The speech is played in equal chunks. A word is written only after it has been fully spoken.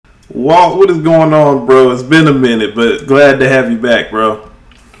Walt, what is going on, bro? It's been a minute, but glad to have you back, bro.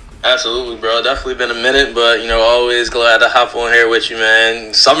 Absolutely, bro. Definitely been a minute, but always glad to hop on here with you,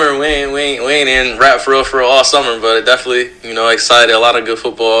 man. Summer, we ain't in rap for real all summer, but definitely, excited. A lot of good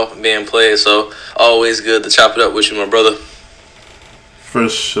football being played, so always good to chop it up with you, my brother. For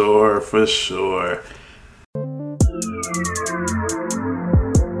sure.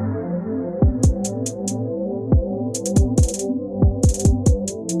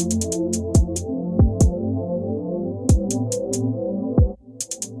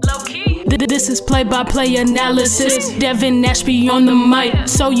 This is play-by-play analysis. Devin Ashby on the mic,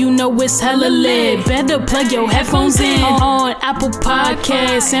 so you know it's hella lit. Better plug your headphones in on Apple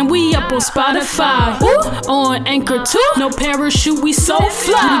Podcasts, and we up on Spotify. Ooh, on Anchor too. No parachute, we so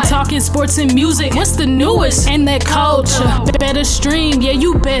fly. We talking sports and music. What's the newest? And that culture. Better stream, yeah,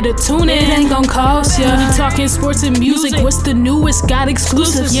 you better tune in. It ain't gon' cost ya. We talking sports and music. What's the newest? Got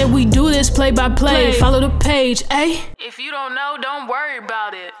exclusives. Yeah, we do this play-by-play. Follow the page, eh? If you don't know, don't worry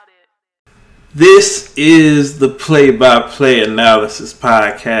about it. This is the Play-by-Play Analysis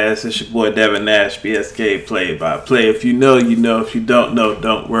Podcast. It's your boy Devin Ashby, SK Play-by-Play. If you know, you know. If you don't know,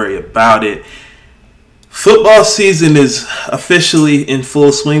 don't worry about it. Football season is officially in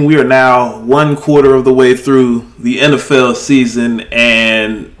full swing. We are now 1/4 of the way through the NFL season.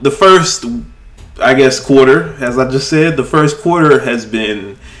 And the first, quarter, as I just said, the first quarter has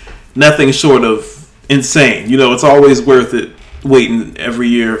been nothing short of insane. It's always worth it. Waiting every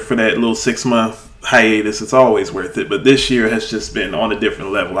year for that little 6-month hiatus, it's always worth it. But this year has just been on a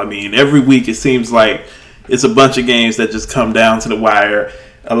different level. I mean, every week it seems like it's a bunch of games that just come down to the wire.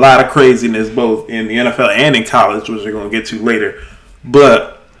 A lot of craziness both in the NFL and in college, which we're going to get to later.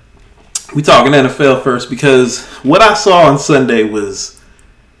 But we talking NFL first because what I saw on Sunday was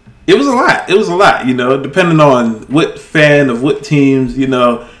a lot. It was a lot, depending on what fan of what teams,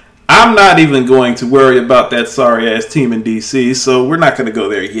 I'm not even going to worry about that sorry-ass team in D.C., so we're not going to go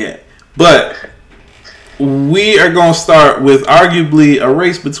there yet. But we are going to start with arguably a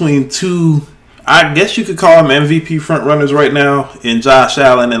race between two, I guess you could call them MVP frontrunners right now, in Josh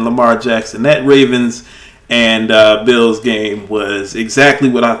Allen and Lamar Jackson. That Ravens and Bills game was exactly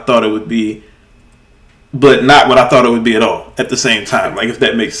what I thought it would be, but not what I thought it would be at all at the same time, if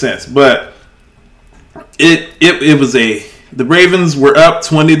that makes sense. But it was the Ravens were up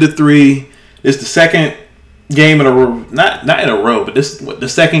 20-3. It's the second game in a row, not in a row, but this is the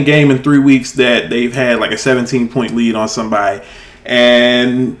second game in 3 weeks that they've had a 17-point lead on somebody,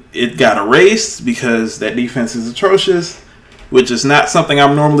 and it got erased because that defense is atrocious, which is not something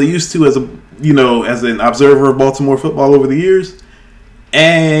I'm normally used to as an observer of Baltimore football over the years.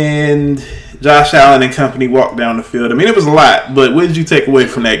 And Josh Allen and company walked down the field. I mean, it was a lot, but what did you take away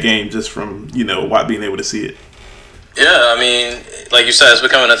from that game, just from being able to see it? Yeah, I mean, like you said, it's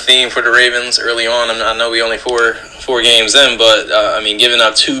becoming a theme for the Ravens early on. I know we only four games in, but giving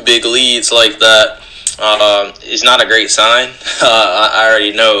up two big leads like that is not a great sign. I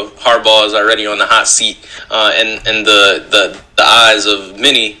already know Harbaugh is already on the hot seat in the eyes of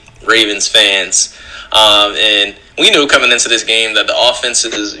many Ravens fans, and we knew coming into this game that the offense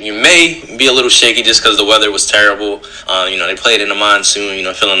may be a little shaky just because the weather was terrible. They played in the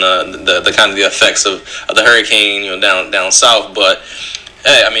monsoon, feeling the kind of the effects of the hurricane, down south. But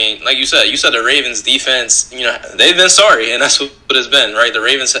hey, I mean, like you said the Ravens defense, they've been sorry, and that's what it's been, right? The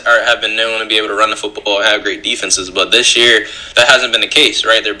Ravens have been known to be able to run the football and have great defenses, but this year that hasn't been the case,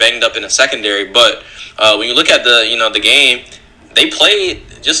 right? They're banged up in the secondary, but when you look at the game, they played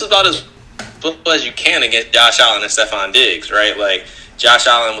just about as you can against Josh Allen and Stephon Diggs, right? Josh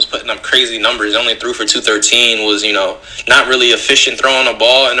Allen was putting up crazy numbers. He only threw for 213, was, not really efficient throwing the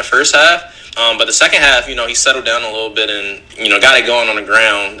ball in the first half. But the second half, he settled down a little bit and, got it going on the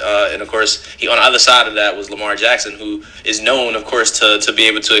ground. And, of course, on the other side of that was Lamar Jackson, who is known, of course, to be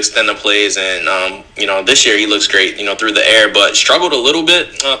able to extend the plays. And, this year he looks great, through the air, but struggled a little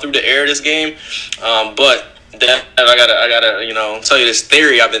bit through the air this game. But I gotta tell you this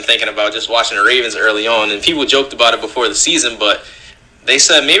theory I've been thinking about just watching the Ravens early on, and people joked about it before the season, but they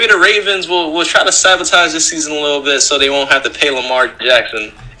said maybe the Ravens will try to sabotage this season a little bit so they won't have to pay Lamar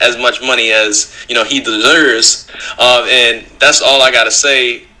Jackson as much money as he deserves, and that's all I gotta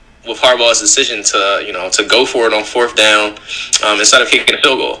say with Harbaugh's decision to go for it on fourth down instead of kicking a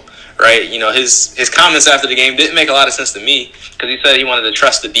field goal. Right, his comments after the game didn't make a lot of sense to me because he said he wanted to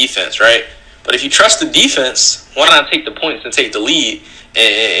trust the defense, right? But if you trust the defense, why not take the points and take the lead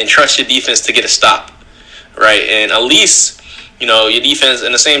and trust your defense to get a stop, right? And at least, your defense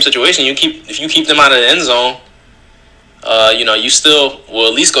in the same situation, if you keep them out of the end zone, you still will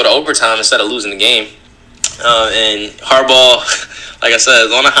at least go to overtime instead of losing the game. And Harbaugh, like I said,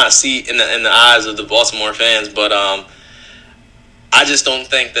 is on a hot seat in the eyes of the Baltimore fans. But I just don't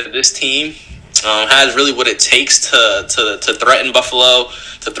think that this team has really what it takes to threaten Buffalo,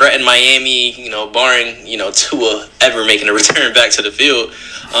 to threaten Miami, barring, Tua ever making a return back to the field.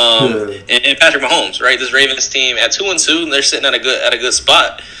 And Patrick Mahomes, right? This Ravens team at 2-2, they're sitting at a good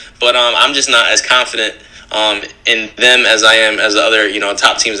spot. But I'm just not as confident in them as I am as the other,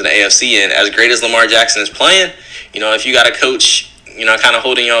 top teams in the AFC. And as great as Lamar Jackson is playing, if you got a coach, kind of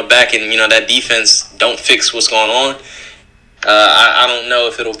holding y'all back and, that defense don't fix what's going on, I don't know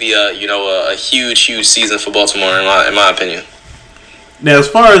if it'll be a huge season for Baltimore in my opinion. Now, as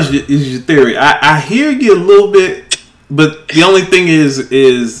far as your theory, I hear you a little bit, but the only thing is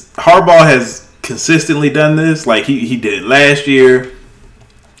Harbaugh has consistently done this. Like he did it last year,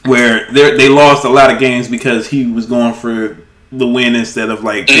 where they lost a lot of games because he was going for the win instead of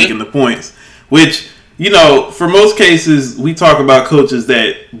taking the points. Which, for most cases, we talk about coaches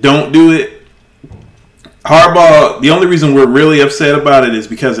that don't do it. Harbaugh, the only reason we're really upset about it is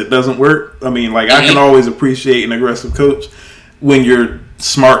because it doesn't work. I mean, I can always appreciate an aggressive coach when you're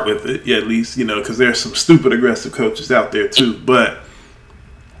smart with it, at least, because there's some stupid aggressive coaches out there too. But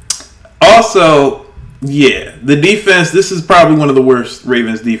also, yeah, the defense, this is probably one of the worst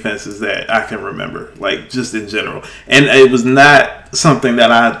Ravens defenses that I can remember, just in general. And it was not something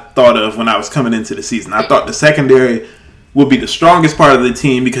that I thought of when I was coming into the season. I thought the secondary would be the strongest part of the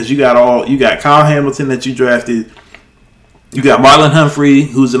team because you got Kyle Hamilton that you drafted. You got Marlon Humphrey,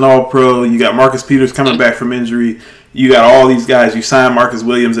 who's an all-pro. You got Marcus Peters coming back from injury. You got all these guys. You signed Marcus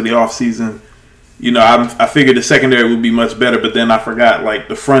Williams in the offseason. I figured the secondary would be much better, but then I forgot,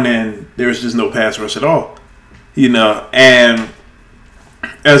 the front end, there was just no pass rush at all. And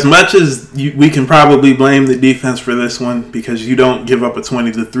as much as we can probably blame the defense for this one because you don't give up a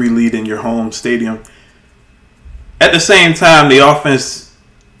 20-3 lead in your home stadium, at the same time, the offense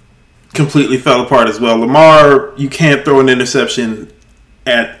completely fell apart as well. Lamar, you can't throw an interception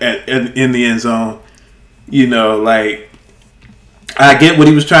in the end zone. I get what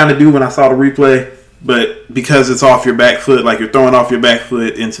he was trying to do when I saw the replay, but because it's off your back foot, you're throwing off your back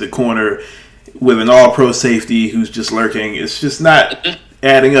foot into the corner with an all-pro safety who's just lurking, it's just not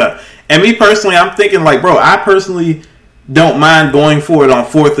adding up. And me personally, I'm thinking bro, I personally don't mind going for it on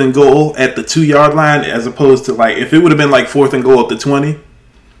 4th and goal at the 2-yard line as opposed to if it would have been 4th and goal at the 20,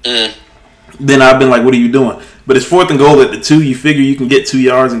 then I've been what are you doing? But it's 4th and goal at the 2. You figure you can get 2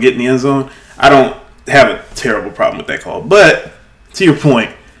 yards and get in the end zone. I don't have a terrible problem with that call. But to your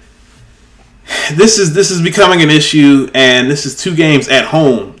point, this is becoming an issue, and this is 2 games at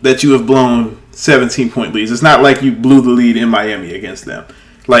home that you have blown 17-point leads. It's not like you blew the lead in Miami against them.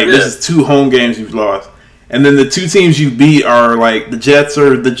 This is 2 home games you've lost. And then the 2 teams you beat are the Jets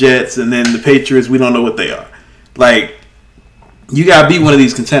or the Jets, and then the Patriots, we don't know what they are. You got to beat one of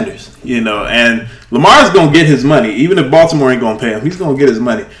these contenders, and Lamar's going to get his money. Even if Baltimore ain't going to pay him, he's going to get his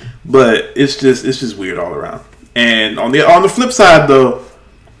money. But it's just weird all around. And on the flip side, though,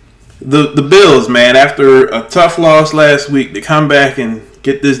 the Bills, man, after a tough loss last week, they come back and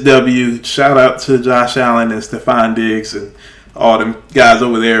get this W. Shout out to Josh Allen and Stephon Diggs and all them guys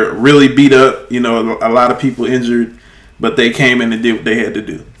over there. Really beat up, a lot of people injured, but they came in and did what they had to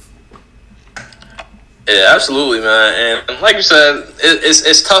do. Yeah, absolutely, man. And like you said,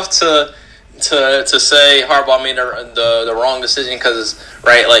 it's tough to say Harbaugh made the wrong decision because,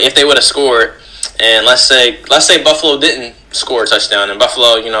 right, if they would have scored, and let's say Buffalo didn't score a touchdown, and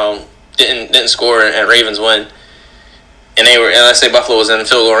Buffalo, didn't score, and Ravens win, and let's say Buffalo was in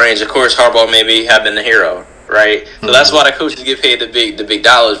field goal range. Of course, Harbaugh maybe have been the hero, right? So that's why the coaches get paid the big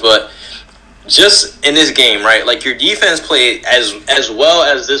dollars. But just in this game, right, your defense played as well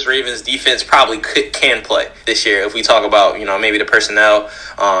as this Ravens defense probably can play this year. If we talk about maybe the personnel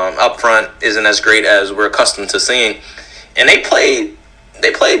up front isn't as great as we're accustomed to seeing, and they played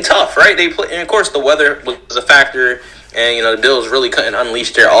tough, right? And of course the weather was a factor, and the Bills really couldn't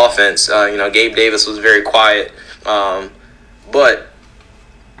unleash their offense. Gabe Davis was very quiet, but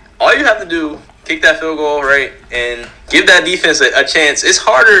all you have to do, kick that field goal, right, and give that defense a chance. It's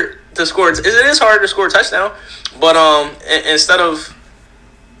harder to score. It is harder to score a touchdown, but instead of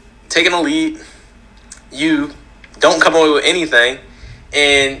taking a lead, you don't come away with anything.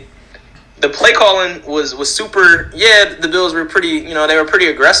 And the play calling was super. Yeah, the Bills were pretty. They were pretty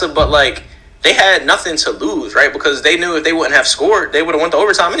aggressive, but they had nothing to lose, right? Because they knew if they wouldn't have scored, they would have went to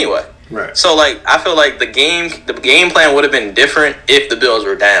overtime anyway. Right. So I feel like the game plan would have been different if the Bills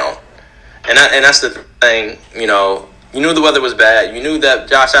were down, and that's the thing. You knew the weather was bad. You knew that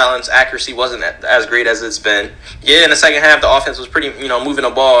Josh Allen's accuracy wasn't as great as it's been. Yeah, in the second half, the offense was pretty, moving the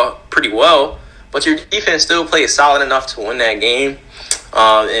ball pretty well. but your defense still played solid enough to win that game.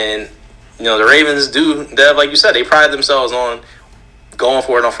 And the Ravens do, like you said, they pride themselves on going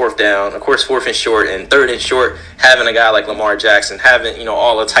for it on fourth down. Of course, fourth and short and third and short, having a guy like Lamar Jackson, having,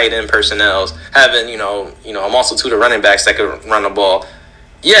 all the tight end personnels, having, a multitude of running backs that could run the ball.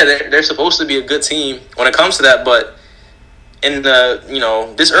 Yeah, they're supposed to be a good team when it comes to that, but in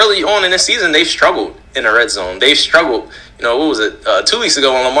this early on in this season, they've struggled in the red zone. They've struggled. What was it? 2 weeks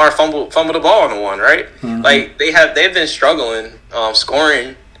ago when Lamar fumbled the ball on the one, right? Mm-hmm. Like they've been struggling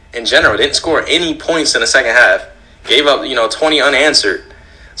scoring in general. Didn't score any points in the second half. Gave up 20 unanswered.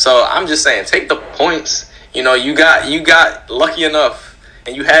 So I'm just saying, take the points. You got lucky enough,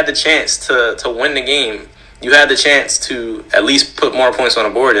 and you had the chance to win the game. You had the chance to at least put more points on the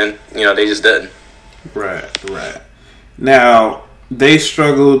board, and they just didn't. Right. Now, they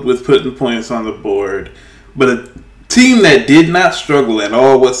struggled with putting points on the board, but a team that did not struggle at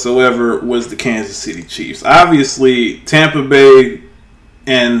all whatsoever was the Kansas City Chiefs. Obviously, Tampa Bay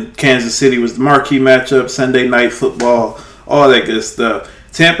and Kansas City was the marquee matchup, Sunday Night Football, all that good stuff.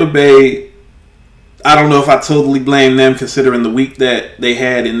 Tampa Bay, I don't know if I totally blame them considering the week that they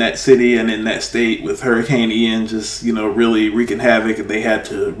had in that city and in that state with Hurricane Ian just, really wreaking havoc, and they had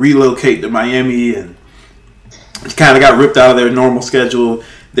to relocate to Miami and kind of got ripped out of their normal schedule.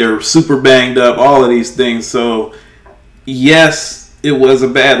 They're super banged up, all of these things. So, yes, it was a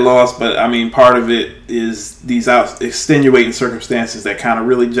bad loss, but, part of it is these extenuating circumstances that kind of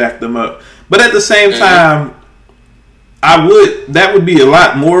really jacked them up. But at the same time, that would be a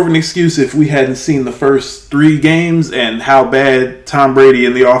lot more of an excuse if we hadn't seen the first 3 games and how bad Tom Brady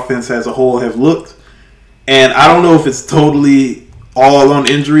and the offense as a whole have looked. And I don't know if it's totally all on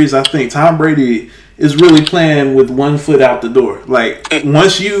injuries. I think Tom Brady is really playing with one foot out the door. Like,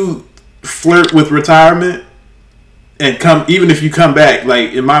 once you flirt with retirement and even if you come back,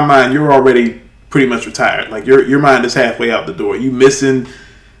 like, in my mind, you're already pretty much retired. Like, your mind is halfway out the door. You missing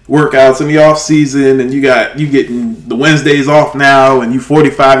workouts in the off season, and you getting the Wednesdays off now, and you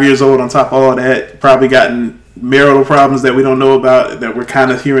 45 years old on top of all that. Probably gotten marital problems that we don't know about, that we're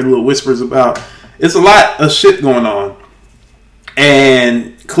kind of hearing little whispers about. It's a lot of shit going on,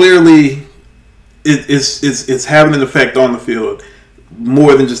 and clearly it's having an effect on the field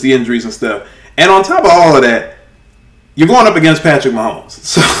more than just the injuries and stuff. And on top of all of that, you're going up against Patrick Mahomes.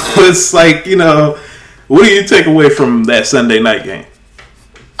 So it's like, what do you take away from that Sunday night game?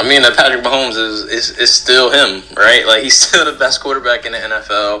 That Patrick Mahomes is still him, right? Like, he's still the best quarterback in the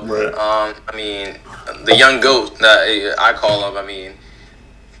NFL. Right. The young GOAT that I call him,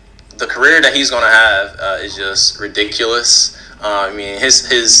 the career that he's going to have is just ridiculous.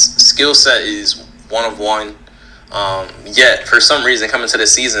 His skill set is one of one. Yet, for some reason, coming to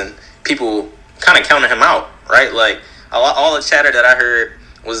this season, people kind of counted him out, right? Like, all the chatter that I heard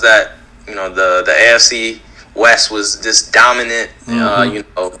was that, the AFC West was just dominant,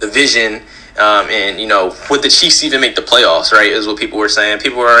 division, and, would the Chiefs even make the playoffs, right, is what people were saying.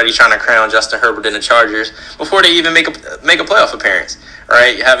 People were already trying to crown Justin Herbert and the Chargers before they even make a playoff appearance,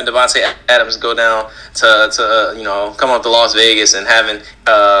 right? Having Devontae Adams go down to come up to Las Vegas, and having,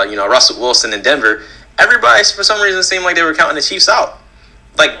 Russell Wilson in Denver. Everybody, for some reason, seemed like they were counting the Chiefs out.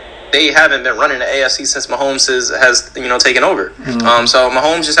 Like, they haven't been running the AFC since Mahomes has taken over. Mm-hmm. So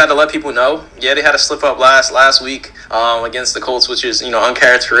Mahomes just had to let people know. Yeah, they had a slip up last week against the Colts, which is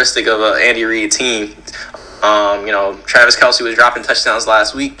uncharacteristic of an Andy Reid team. Travis Kelce was dropping touchdowns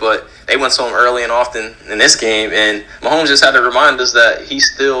last week, but they went to him early and often in this game, and Mahomes just had to remind us that he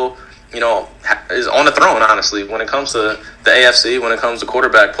still is on the throne. Honestly, when it comes to the AFC, when it comes to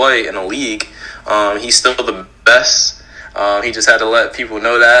quarterback play in the league, he's still the best. He just had to let people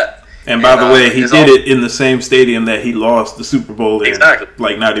know that. And by the way, he did it in the same stadium that he lost the Super Bowl in, exactly.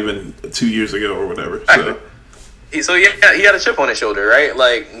 Like not even 2 years ago or whatever. Exactly. So he had a chip on his shoulder, right?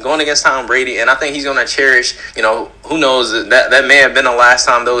 Like, going against Tom Brady, and I think he's going to cherish, who knows, that may have been the last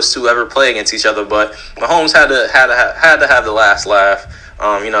time those two ever play against each other, but Mahomes had to have the last laugh.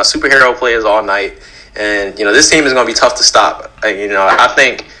 Superhero players all night, and, this team is going to be tough to stop. I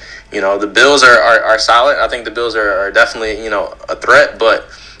think, the Bills are solid. I think the Bills are definitely, a threat, but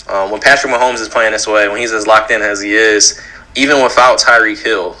when Patrick Mahomes is playing this way, when he's as locked in as he is, even without Tyreek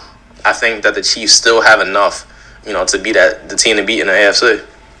Hill, I think that the Chiefs still have enough, to beat the team to beat in the AFC.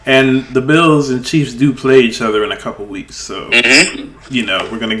 And the Bills and Chiefs do play each other in a couple weeks, so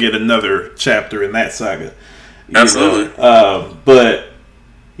we're gonna get another chapter in that saga. Absolutely. But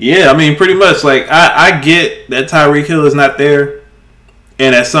yeah, pretty much, like, I get that Tyreek Hill is not there,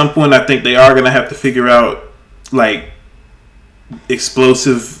 and at some point, I think they are gonna have to figure out, like,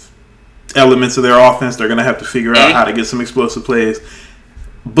 explosive elements of their offense. They're going to have to figure out how to get some explosive plays.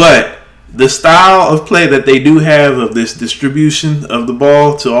 But the style of play that they do have of this distribution of the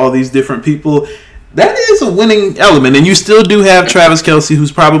ball to all these different people, that is a winning element. And you still do have Travis Kelce,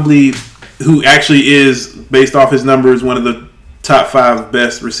 who actually is, based off his numbers, one of the top 5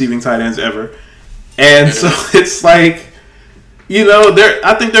 best receiving tight ends ever. And so it's like,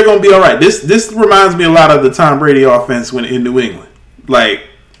 I think they're going to be all right. This reminds me a lot of the Tom Brady offense when in New England. Like,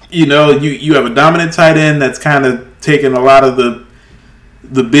 you have a dominant tight end that's kind of taking a lot of the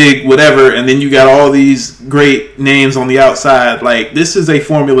big whatever, and then you got all these great names on the outside. Like, this is a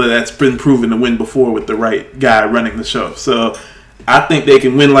formula that's been proven to win before with the right guy running the show. So I think they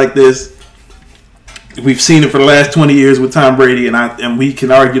can win like this. We've seen it for the last 20 years with Tom Brady, and we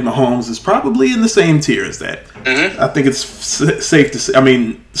can argue Mahomes is probably in the same tier as that. I think it's safe to say. I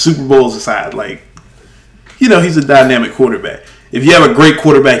mean, Super Bowls aside, like, he's a dynamic quarterback. If you have a great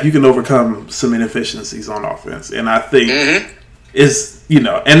quarterback, you can overcome some inefficiencies on offense. And I think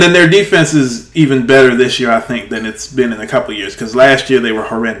and then their defense is even better this year, I think, than it's been in a couple of years. Because last year they were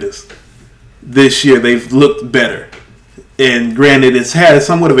horrendous. This year they've looked better. And granted, it's had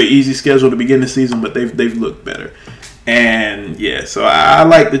somewhat of an easy schedule to begin the season, but they've looked better. And yeah, so I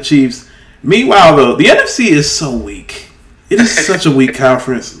like the Chiefs. Meanwhile, though, the NFC is so weak. It is such a weak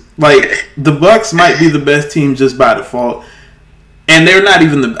conference. Like, the Bucs might be the best team just by default. And they're not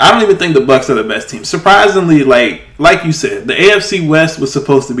even I don't even think the Bucs are the best team. Surprisingly, like you said, the AFC West was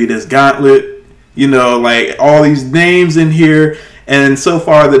supposed to be this gauntlet, like all these names in here, and so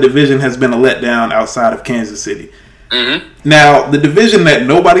far the division has been a letdown outside of Kansas City. Now, the division that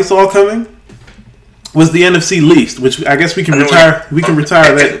nobody saw coming was the NFC least, which I guess we can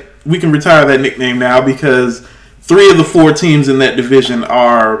retire that nickname now, because 3 of the 4 teams in that division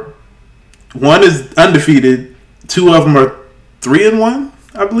one is undefeated, 2 of them are 3-1,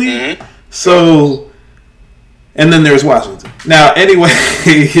 I believe. So, and then there's Washington. Now, anyway,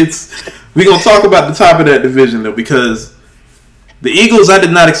 we're gonna talk about the top of that division though, because the Eagles, I did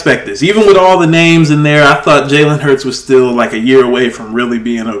not expect this. Even with all the names in there, I thought Jalen Hurts was still like a year away from really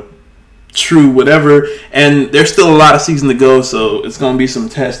being a true whatever. And there's still a lot of season to go, so it's gonna be some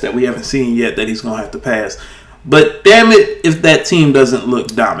tests that we haven't seen yet that he's gonna have to pass. But damn it, if that team doesn't look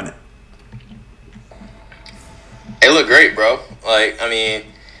dominant. They look great, bro. Like, I mean,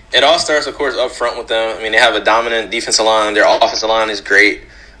 it all starts, of course, up front with them. I mean, they have a dominant defensive line. Their offensive line is great.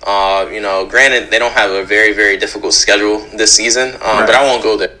 Granted, they don't have a very, very difficult schedule this season, right. But I won't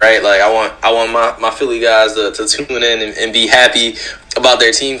go there, right? Like, I want my Philly guys to tune in and be happy about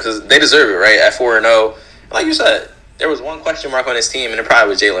their team, because they deserve it, right? At 4-0, like you said, there was one question mark on this team, and it probably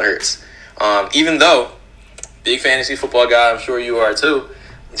was Jalen Hurts. Even though, big fantasy football guy, I'm sure you are too,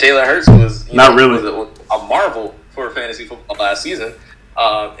 Jalen Hurts was was a marvel for fantasy football last season.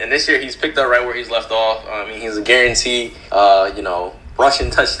 And this year he's picked up right where he's left off. I mean, he's a guarantee,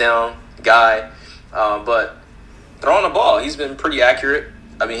 rushing touchdown guy. But throwing the ball, he's been pretty accurate.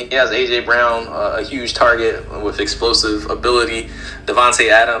 I mean, he has A.J. Brown, a huge target with explosive ability.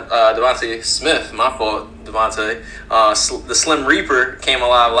 Devontae Smith, my fault, Devontae. The Slim Reaper came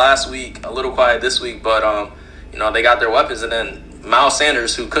alive last week, a little quiet this week, but, they got their weapons. And then Miles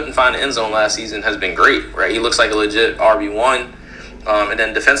Sanders, who couldn't find the end zone last season, has been great, right? He looks like a legit RB1. And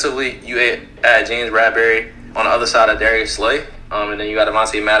then defensively, you add James Bradbury on the other side of Darius Slay. And then you got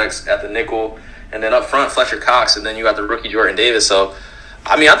Devontae Maddox at the nickel. And then up front, Fletcher Cox. And then you got the rookie Jordan Davis. So,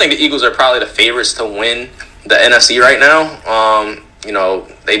 I mean, I think the Eagles are probably the favorites to win the NFC right now.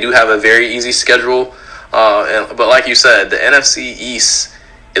 They do have a very easy schedule. But like you said, the NFC East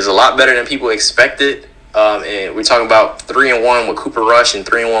is a lot better than people expected. And we're talking about 3-1 with Cooper Rush and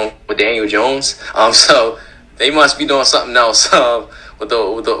 3-1 with Daniel Jones. So they must be doing something else with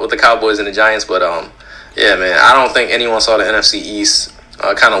the Cowboys and the Giants. But yeah, man, I don't think anyone saw the NFC East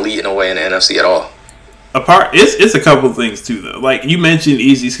kind of leading away in the NFC at all. It's a couple of things too, though. Like you mentioned,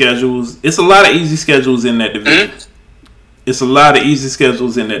 easy schedules. It's a lot of easy schedules in that division. It's a lot of easy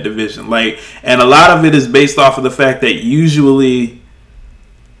schedules in that division. Like, and a lot of it is based off of the fact that usually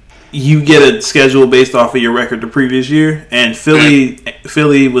you get a schedule based off of your record the previous year, and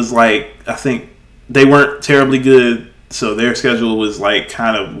Philly was like, I think they weren't terribly good, so their schedule was like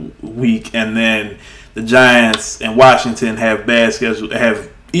kind of weak. And then the Giants and Washington have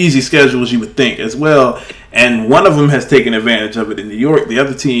easy schedules, you would think, as well. And one of them has taken advantage of it in New York. The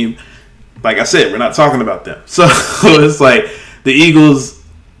other team, like I said, we're not talking about them. So it's like the Eagles.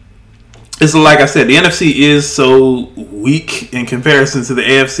 It's like I said, the NFC is so weak in comparison to the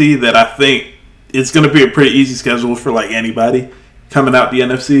AFC that I think it's going to be a pretty easy schedule for like anybody coming out the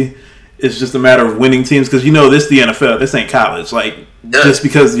NFC. It's just a matter of winning teams, because this is the NFL. This ain't college. Like, just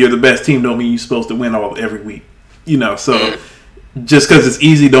because you're the best team don't mean you're supposed to win every week. So just because it's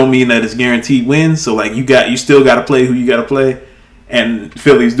easy don't mean that it's guaranteed wins. So like you still got to play who you got to play, and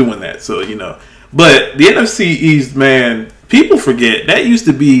Philly's doing that. So but the NFC East, man, people forget that used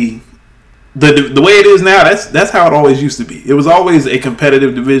to be the way it is now. That's how it always used to be. It was always a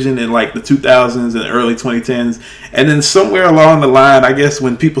competitive division in like the 2000s and early 2010s, and then somewhere along the line, I guess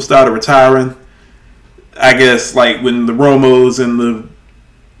when people started retiring, I guess like when the Romos and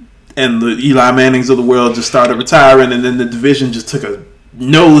the Eli Mannings of the world just started retiring, and then the division just took a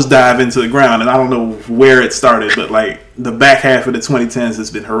nosedive into the ground. And I don't know where it started, but like the back half of the 2010s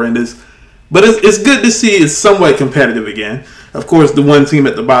has been horrendous. But it's good to see it's somewhat competitive again. Of course, the one team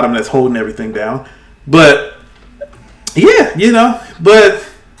at the bottom that's holding everything down. But yeah, but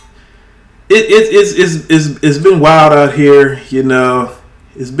it's been wild out here.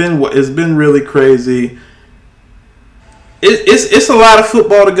 It's been really crazy. It's a lot of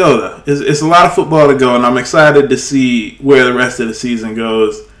football to go, though. It's a lot of football to go, and I'm excited to see where the rest of the season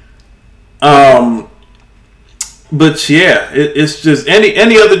goes. But yeah, it's just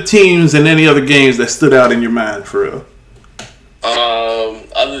any other teams and any other games that stood out in your mind for real.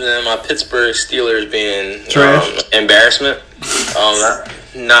 Other than my Pittsburgh Steelers being trash, embarrassment,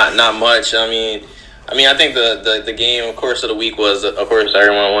 not much. I mean, I think the game, of course, of the week was, of course,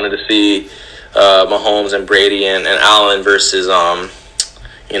 everyone wanted to see Mahomes and Brady and Allen versus Allen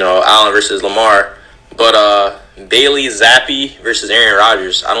versus Lamar, but Bailey Zappi versus Aaron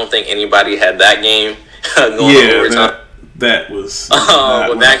Rodgers. I don't think anybody had that game going overtime. That was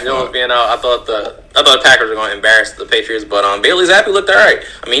with Mac Jones being out. I thought the Packers were going to embarrass the Patriots, but Bailey Zappi looked all right.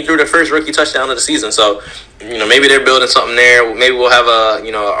 I mean, he threw the first rookie touchdown of the season, so maybe they're building something there. Maybe we'll have a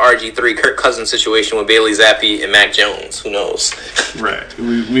RG3 Kirk Cousins situation with Bailey Zappi and Mac Jones. Who knows? Right,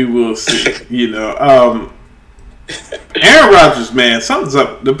 we will see. Aaron Rodgers, man, something's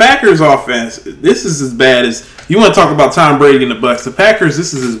up. The Packers offense, this is as bad as you want to talk about Tom Brady and the Bucs. The Packers,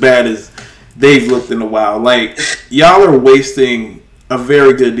 this is as bad as they've looked in a while. Like, y'all are wasting a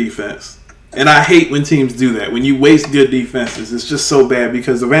very good defense. And I hate when teams do that. When you waste good defenses, it's just so bad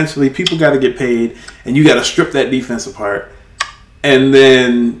because eventually people got to get paid and you got to strip that defense apart. And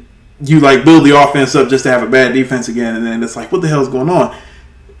then you like build the offense up just to have a bad defense again. And then it's like, what the hell is going on?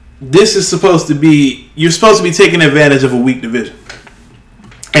 This is supposed to be, you're supposed to be taking advantage of a weak division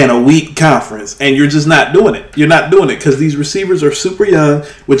and a weak conference, and you're just not doing it. You're not doing it because these receivers are super young,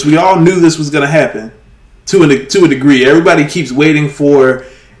 which we all knew this was going to happen to a degree. Everybody keeps waiting for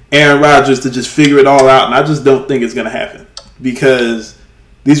Aaron Rodgers to just figure it all out, and I just don't think it's going to happen because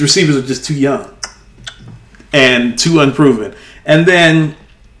these receivers are just too young and too unproven. And then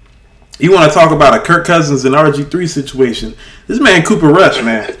you want to talk about a Kirk Cousins and RG3 situation. This man Cooper Rush,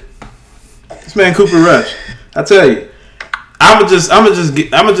 man. This man Cooper Rush. I tell you, I'm gonna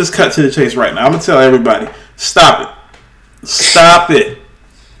just cut to the chase right now. I'm gonna tell everybody, stop it. Stop it.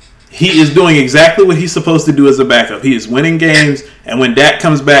 He is doing exactly what he's supposed to do as a backup. He is winning games, and when Dak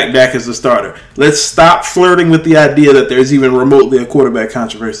comes back, Dak is the starter. Let's stop flirting with the idea that there's even remotely a quarterback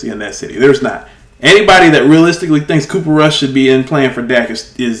controversy in that city. There's not. Anybody that realistically thinks Cooper Rush should be in playing for Dak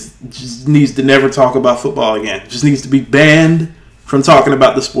is just needs to never talk about football again. Just needs to be banned from talking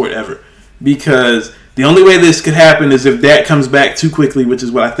about the sport ever. Because the only way this could happen is if Dak comes back too quickly, which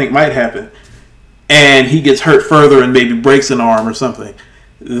is what I think might happen, and he gets hurt further and maybe breaks an arm or something.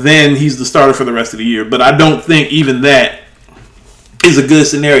 Then he's the starter for the rest of the year. But I don't think even that is a good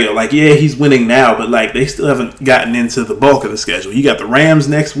scenario. Like, yeah, he's winning now, but like they still haven't gotten into the bulk of the schedule. You got the Rams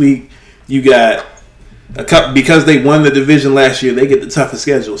next week. You got a couple, because they won the division last year, they get the toughest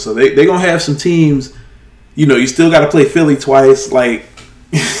schedule. So they're going to have some teams. You still got to play Philly twice. Like,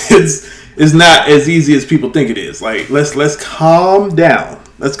 it's not as easy as people think it is. Like, let's calm down.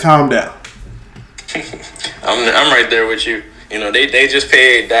 Let's calm down. I'm right there with you. They just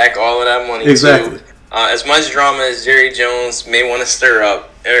paid Dak all of that money. Exactly. Too. As much drama as Jerry Jones may want to stir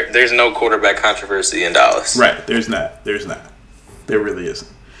up, there's no quarterback controversy in Dallas. Right. There's not. There really isn't.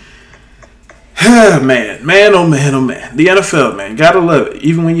 Man, oh man. The NFL, man, gotta love it.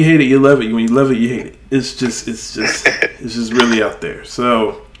 Even when you hate it, you love it. When you love it, you hate it. It's just really out there.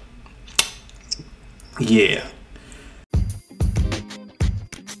 So, yeah.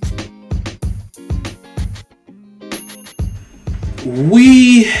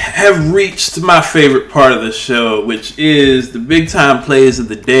 We have reached my favorite part of the show, which is the big time plays of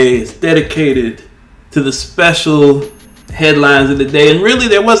the day. It's dedicated to the special headlines of the day, and really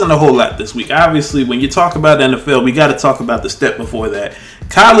there wasn't a whole lot this week. Obviously, when you talk about NFL, we got to talk about the step before that.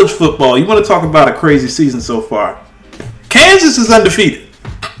 College football. You want to talk about a crazy season so far? Kansas is undefeated.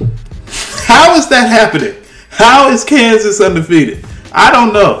 How is that happening? How is Kansas undefeated? I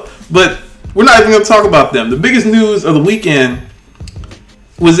don't know, but we're not even going to talk about them. The biggest news of the weekend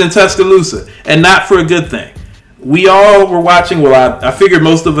was in Tuscaloosa, and not for a good thing. We all were watching. Well, I figured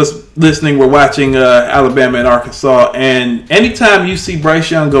most of us listening were watching Alabama and Arkansas. And anytime you see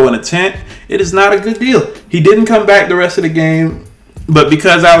Bryce Young go in a tent, it is not a good deal. He didn't come back the rest of the game, but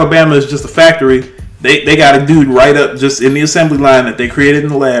because Alabama is just a factory, they got a dude right up just in the assembly line that they created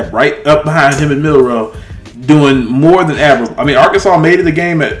in the lab, right up behind him in Milroe, doing more than admirable. I mean, Arkansas made it a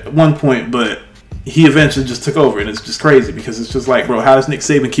game at one point, but he eventually just took over, and it's just crazy because it's just like, bro, how does Nick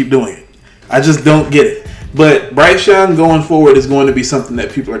Saban keep doing it? I just don't get it. But Bryce Young going forward is going to be something that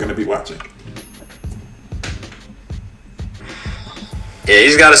people are going to be watching. Yeah,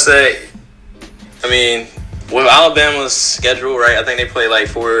 he's got to say, I mean, with Alabama's schedule, right, I think they play like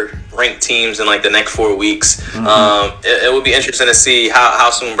 4 ranked teams in like the next 4 weeks. Mm-hmm. It would be interesting to see how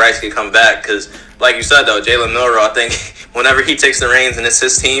soon Bryce can come back because, like you said, though, Jalen Milroe, I think whenever he takes the reins and it's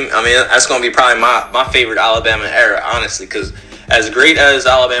his team, I mean, that's going to be probably my favorite Alabama era, honestly, because as great as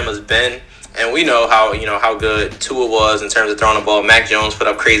Alabama's been, and we know how good Tua was in terms of throwing the ball. Mac Jones put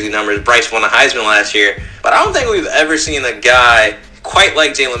up crazy numbers. Bryce won the Heisman last year. But I don't think we've ever seen a guy quite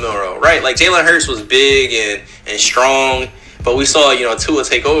like Jalen Milroe, right? Like Jalen Hurts was big and strong, but we saw, Tua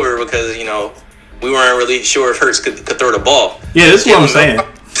take over because, we weren't really sure if Hurts could throw the ball. Yeah, this is what I'm saying.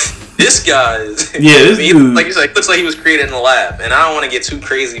 This guy is... Yeah, this dude... Like you said, looks like he was created in the lab. And I don't want to get too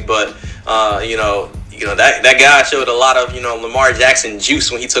crazy, but, that guy showed a lot of, Lamar Jackson juice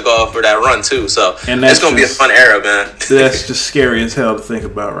when he took off for that run, too. So it's going to be a fun era, man. That's just scary as hell to think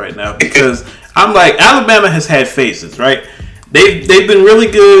about right now because I'm like, Alabama has had phases, right? They've been really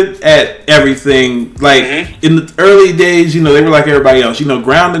good at everything. Like, in the early days, they were like everybody else.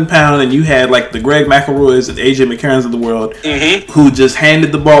 Ground and pound, and you had, like, the Greg McElroys and A.J. McCarrons of the world who just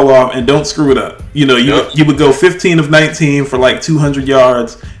handed the ball off and don't screw it up. You would go 15 of 19 for, like, 200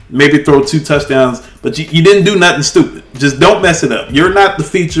 yards, maybe throw 2 touchdowns, but you didn't do nothing stupid. Just don't mess it up. You're not the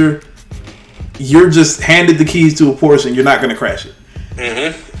feature. You're just handed the keys to a Porsche, you're not going to crash it.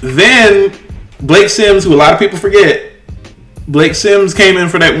 Then Blake Sims, who a lot of people forget, Blake Sims came in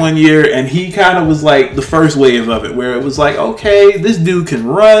for that 1 year, and he kind of was like the first wave of it, where it was like, okay, this dude can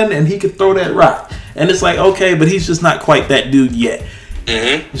run, and he can throw that rock. And it's like, okay, but he's just not quite that dude yet.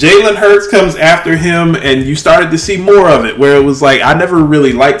 Jalen Hurts comes after him, and you started to see more of it, where it was like, I never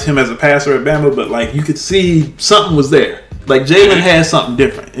really liked him as a passer at Bama, but like you could see something was there. Like Jalen had something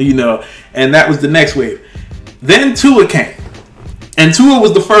different, and that was the next wave. Then Tua came, and Tua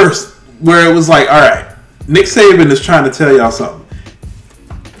was the first where it was like, all right, Nick Saban is trying to tell y'all something.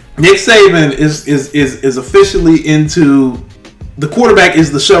 Nick Saban is officially into the quarterback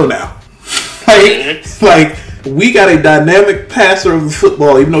is the show now. like we got a dynamic passer of the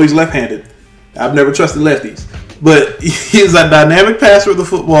football, even though he's left-handed. I've never trusted lefties. But he's a dynamic passer of the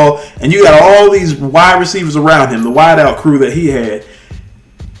football, and you got all these wide receivers around him, the wide-out crew that he had.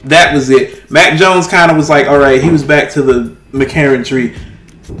 That was it. Mac Jones kind of was like, all right, he was back to the McCarron tree.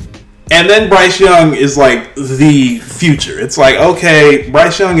 And then Bryce Young is like the future. It's like, okay,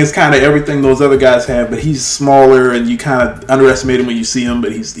 Bryce Young is kind of everything those other guys have, but he's smaller, and you kind of underestimate him when you see him,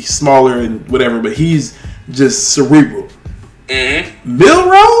 but he's smaller and whatever, but he's just cerebral.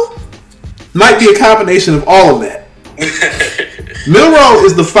 Milroe might be a combination of all of that. Milroe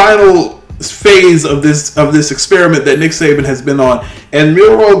is the final phase of this experiment that Nick Saban has been on. And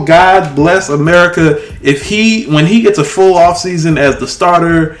Milroe, God bless America, when he gets a full offseason as the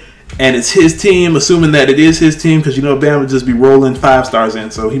starter and it's his team, assuming that it is his team, because Bama would just be rolling 5 stars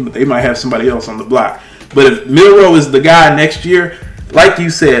in, so they might have somebody else on the block. But if Milroe is the guy next year, like you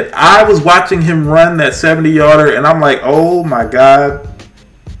said, I was watching him run that 70-yarder, and I'm like, oh my God,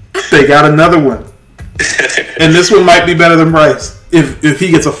 they got another one. And this one might be better than Bryce. If he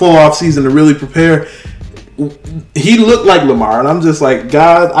gets a full off season to really prepare. He looked like Lamar, and I'm just like,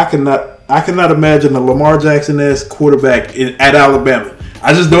 God, I cannot imagine a Lamar Jackson-esque quarterback at Alabama.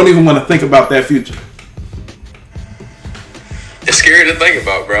 I just don't even want to think about that future. It's scary to think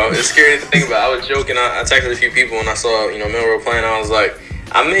about, bro. It's scary to think about. I was joking. I texted a few people when I saw, Milroe playing. I was like,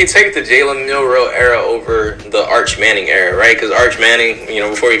 I may take the Jalen Milroe era over the Arch Manning era, right? Because Arch Manning,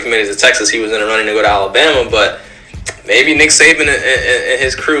 before he committed to Texas, he was in the running to go to Alabama. But maybe Nick Saban and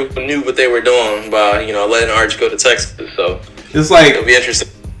his crew knew what they were doing by, letting Arch go to Texas. So it's like, it'll be interesting.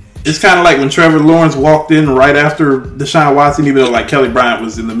 It's kind of like when Trevor Lawrence walked in right after Deshaun Watson, even though like Kelly Bryant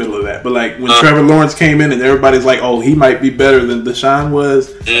was in the middle of that. But like when Trevor Lawrence came in and everybody's like, oh, he might be better than Deshaun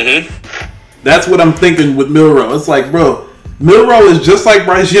was. That's what I'm thinking with Milroe. It's like, bro, Milroe is just like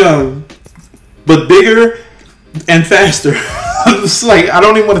Bryce Young, but bigger and faster. It's like, I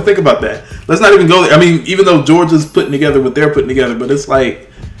don't even want to think about that. Let's not even go there. I mean, even though Georgia's putting together what they're putting together, but it's like,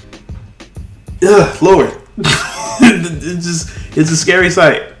 ugh, Lord. It's a scary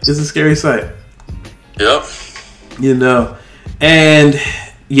sight. It's a scary sight. Yep. You know, and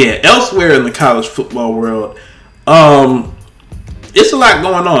yeah, elsewhere in the college football world, it's a lot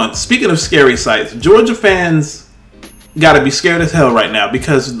going on. Speaking of scary sights, Georgia fans got to be scared as hell right now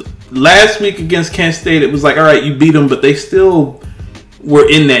because last week against Kent State, it was like, all right, you beat them, but they still were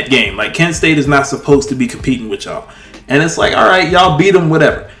in that game. Like, Kent State is not supposed to be competing with y'all. And it's like, all right, y'all beat them,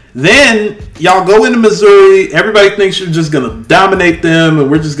 whatever. Then y'all go into Missouri. Everybody thinks you're just going to dominate them and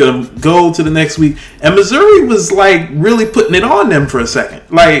we're just going to go to the next week. And Missouri was like really putting it on them for a second.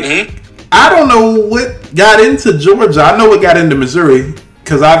 Like, I don't know what got into Georgia. I know what got into Missouri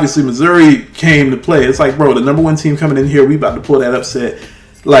because obviously Missouri came to play. It's like, bro, the number one team coming in here, we about to pull that upset.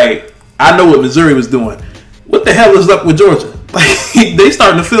 Like, I know what Missouri was doing. What the hell is up with Georgia? Like, they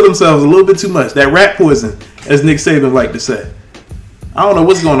starting to feel themselves a little bit too much. That rat poison, as Nick Saban liked to say. I don't know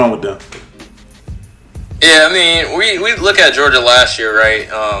what's going on with them. Yeah, I mean, we look at Georgia last year, right?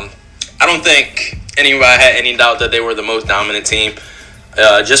 I don't think anybody had any doubt that they were the most dominant team,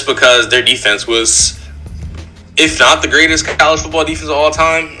 just because their defense was, if not the greatest college football defense of all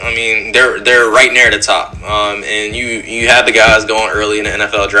time. I mean, they're right near the top. And you had the guys going early in the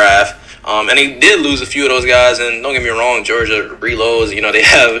NFL draft. And they did lose a few of those guys, and don't get me wrong, Georgia reloads. You know, they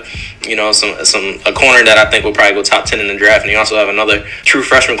have, you know, a corner that I think will probably go top 10 in the draft, and you also have another true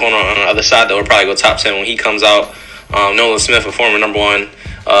freshman corner on the other side that will probably go top 10 when he comes out. Nolan Smith, a former number one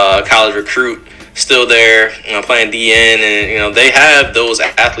college recruit, still there, playing DN, and you know they have those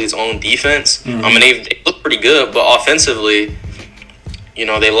athletes on defense. I mean, they look pretty good, but offensively, you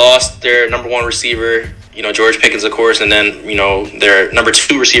know, they lost their number one receiver. You know, George Pickens, of course, and then, you know, their number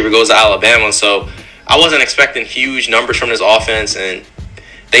two receiver goes to Alabama. So I wasn't expecting huge numbers from this offense, and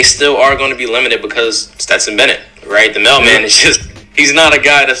they still are going to be limited because Stetson Bennett, right? The mailman is just, he's not a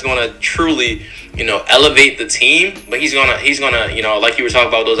guy that's going to truly, you know, elevate the team, but he's gonna, you know, like you were talking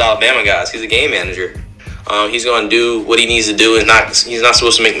about those Alabama guys, he's a game manager. He's going to do what he needs to do. He's not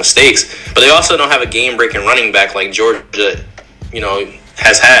supposed to make mistakes, but they also don't have a game-breaking running back like Georgia, you know,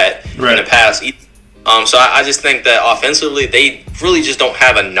 has had in the past. So I just think that offensively, they really just don't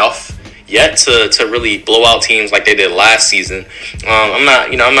have enough yet to really blow out teams like they did last season. I'm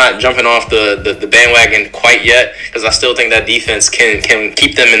not jumping off the bandwagon quite yet because I still think that defense can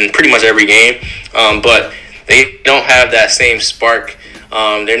keep them in pretty much every game. But they don't have that same spark.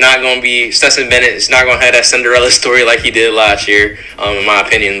 They're not going to be, Stetson Bennett is not going to have that Cinderella story like he did last year, in my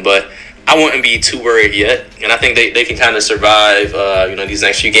opinion. But I wouldn't be too worried yet, and I think they can kind of survive, you know, these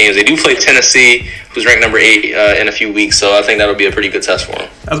next few games. They do play Tennessee, who's ranked number 8 in a few weeks, so I think that'll be a pretty good test for them.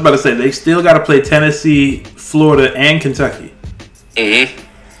 I was about to say, they still got to play Tennessee, Florida, and Kentucky.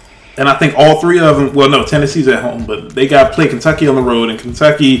 And I think all three of them, well, no, Tennessee's at home, but they got to play Kentucky on the road, and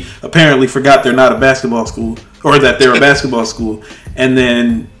Kentucky apparently forgot they're not a basketball school, or that they're a basketball school. And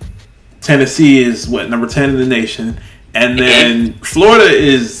then Tennessee is, number 10 in the nation. And then Florida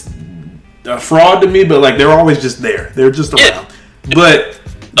is a fraud to me, but like they're always just there. They're just around. But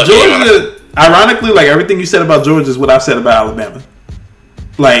Georgia, ironically, like everything you said about Georgia is what I've said about Alabama.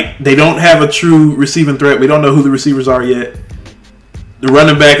 Like they don't have a true receiving threat. We don't know who the receivers are yet. The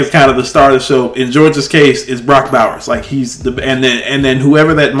running back is kind of the star of the show. In Georgia's case, it's Brock Bowers. Like he's and then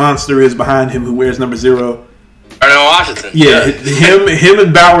whoever that monster is behind him who wears number 0. Darnell Washington. Yeah, him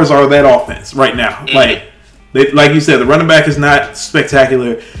and Bowers are that offense right now. Like you said, the running back is not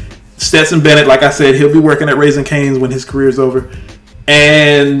spectacular. Stetson Bennett, like I said, he'll be working at Raising Cane's when his career's over.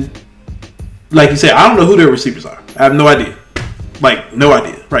 And like you said, I don't know who their receivers are. I have no idea. Like, no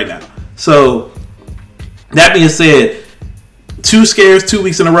idea right now. So, that being said, 2 scares 2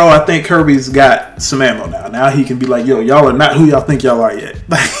 weeks in a row. I think Kirby's got some ammo now. Now he can be like, yo, y'all are not who y'all think y'all are yet.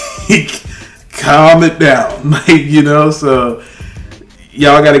 Like, calm it down. Like, you know, so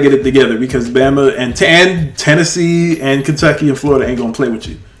y'all got to get it together because Bama and Tennessee and Kentucky and Florida ain't going to play with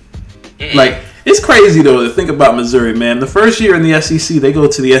you. Like, it's crazy, though, to think about Missouri, man. The first year in the SEC, they go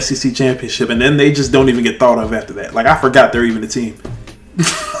to the SEC championship, and then they just don't even get thought of after that. Like, I forgot they're even a team.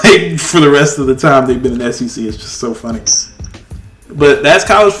 Like, for the rest of the time they've been in the SEC, it's just so funny. But that's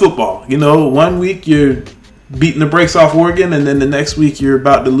college football. You know, one week you're beating the brakes off Oregon, and then the next week you're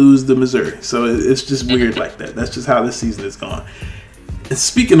about to lose to Missouri. So it's just weird like that. That's just how this season is going. And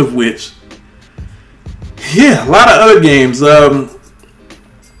speaking of which, yeah, a lot of other games.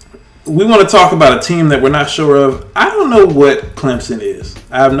 We want to talk about a team that we're not sure of. I don't know what Clemson is.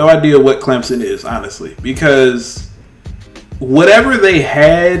 I have no idea what Clemson is, honestly, because whatever they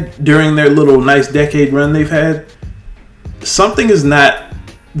had during their little nice decade run they've had, something is not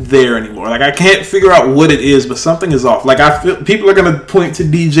there anymore. Like, I can't figure out what it is, but something is off. Like, I feel people are gonna point to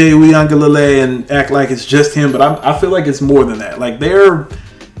DJ Uiagalelei and act like it's just him, but I feel like it's more than that. Like,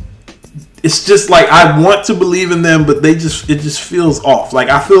 it's just like I want to believe in them, but it just feels off. Like,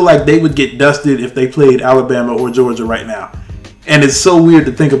 I feel like they would get dusted if they played Alabama or Georgia right now, and it's so weird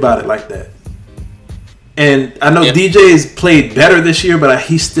to think about it like that. And I know DJ's played better this year, but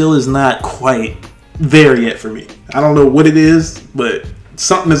he still is not quite there yet for me. I don't know what it is, but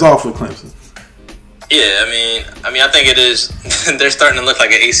something is off with Clemson. Yeah, I mean, I think it is. They're starting to look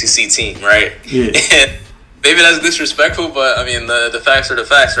like an ACC team, right? Yeah. And maybe that's disrespectful, but I mean, the facts are the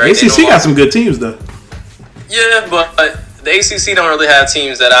facts, right? ACC got some good teams, though. Yeah, but the ACC don't really have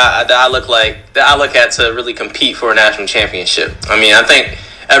teams that I look at to really compete for a national championship. I mean, I think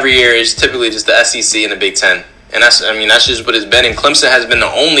every year is typically just the SEC and the Big Ten, and that's just what it's been. And Clemson has been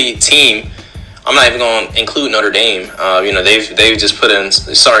the only team. I'm not even going to include Notre Dame. They've just put in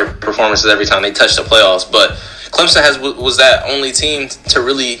sorry performances every time they touch the playoffs. But Clemson was that only team to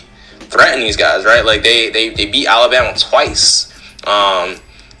really threaten these guys, right? Like they beat Alabama twice, and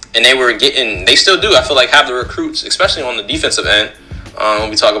they still do. I feel like have the recruits, especially on the defensive end. When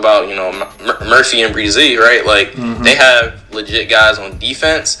we talk about Murphy and Breezy, right? Like they have legit guys on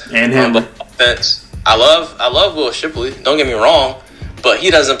defense and him. But offense. I love Will Shipley. Don't get me wrong. But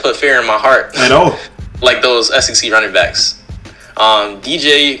he doesn't put fear in my heart at all, like those SEC running backs.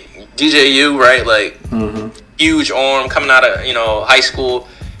 DJU, right? Like huge arm coming out of high school.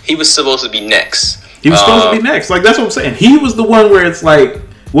 He was supposed to be next. He was supposed to be next. Like, that's what I'm saying. He was the one where it's like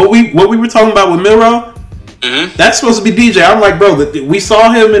what we were talking about with Milroe. That's supposed to be DJ. I'm like, bro, we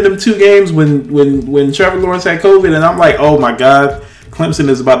saw him in them 2 games when Trevor Lawrence had COVID, and I'm like, oh my God, Clemson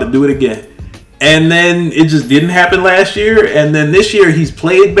is about to do it again. And then it just didn't happen last year. And then this year he's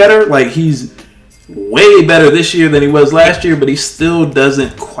played better. Like, he's way better this year than he was last year, but he still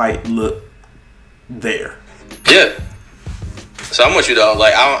doesn't quite look there. Yeah. So I'm with you, though.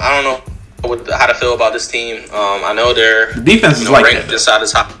 Like, I don't know how to feel about this team. I know they're the defense is like ranked inside the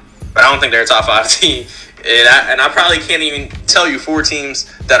top, but I don't think they're a top 5 team. And I probably can't even tell you 4 teams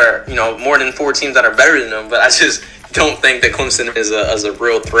that are, more than 4 teams that are better than them, but I just don't think that Clemson is a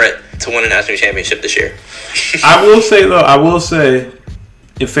real threat to win a national championship this year. I will say,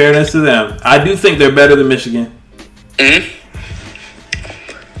 in fairness to them, I do think they're better than Michigan.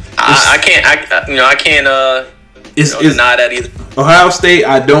 I can't deny that either. Ohio State,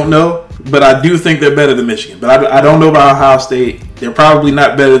 I don't know, but I do think they're better than Michigan. But I don't know about Ohio State. They're probably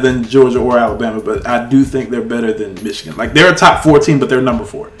not better than Georgia or Alabama, but I do think they're better than Michigan. Like, they're a top 4 team, but they're number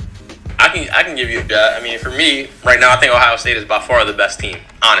 4. I can give you that. I mean, for me, right now, I think Ohio State is by far the best team.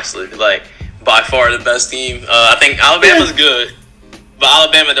 Honestly, like by far the best team. I think Alabama's good, but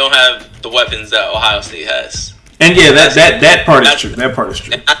Alabama don't have the weapons that Ohio State has. And yeah, that part is true. That part is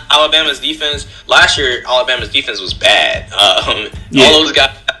true. Alabama's defense last year, Alabama's defense was bad. All those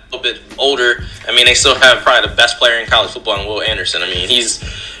guys a little bit older. I mean, they still have probably the best player in college football, in Will Anderson. I mean, he's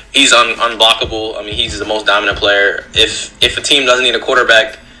unblockable. I mean, he's the most dominant player. If a team doesn't need a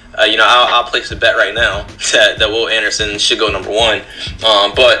quarterback. I'll place a bet right now that Will Anderson should go number 1.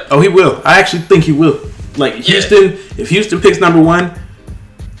 But he will. I actually think he will. Like, Houston, if Houston picks number 1,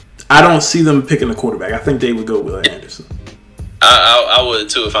 I don't see them picking a quarterback. I think they would go Will Anderson. I would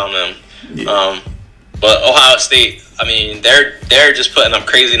too if I'm them. Yeah. But Ohio State, I mean, they're just putting up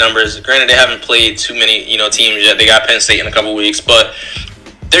crazy numbers. Granted, they haven't played too many teams yet. They got Penn State in a couple weeks, but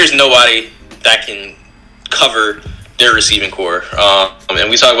there's nobody that can cover their receiving core. And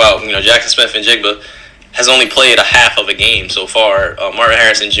we talk about, Jackson Smith and Jigba has only played a half of a game so far. Marvin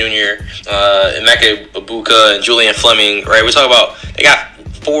Harrison Jr., Emeka Ibuka, and Julian Fleming, right? We talk about they got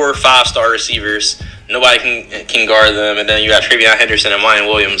 4 or 5-star receivers. Nobody can guard them. And then you got Travion Henderson and Ryan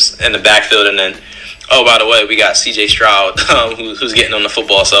Williams in the backfield. And then, by the way, we got C.J. Stroud who's getting on the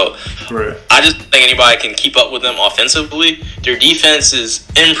football. So right. I just think anybody can keep up with them offensively. Their defense is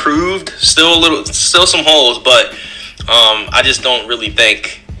improved. Still some holes, but I just don't really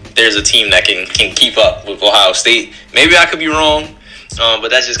think there's a team that can keep up with Ohio State. Maybe I could be wrong, but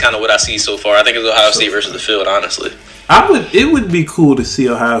that's just kind of what I see so far. I think it's Ohio State versus the field, honestly. It would be cool to see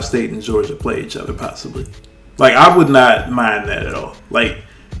Ohio State and Georgia play each other, possibly. Like, I would not mind that at all. Like,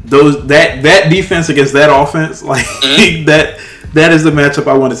 that defense against that offense, like that is the matchup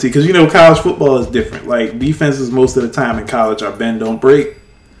I want to see. Because college football is different. Like, defenses most of the time in college are bend don't break.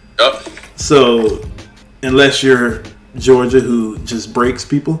 Yep. So unless you're Georgia, who just breaks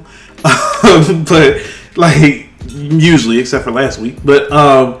people, but like usually, except for last week. But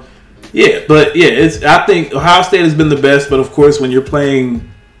I think Ohio State has been the best. But of course, when you're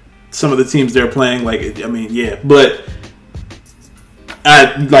playing some of the teams they're playing, but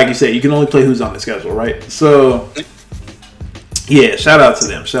like you said, you can only play who's on the schedule, right? So, yeah, shout out to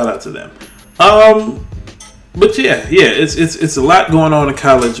them. But yeah, it's a lot going on in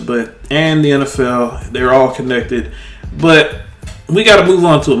college, and the NFL. They're all connected, but we got to move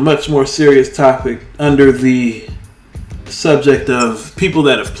on to a much more serious topic under the subject of people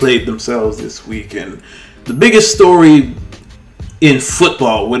that have played themselves this week. And the biggest story in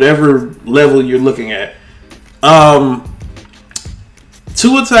football, whatever level you're looking at, Tua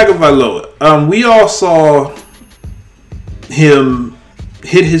Tagovailoa. We all saw him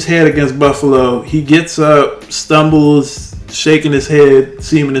hit his head against Buffalo. He gets up, stumbles, shaking his head,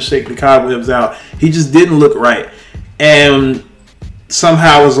 seeming to shake the cobwebs out. He just didn't look right. And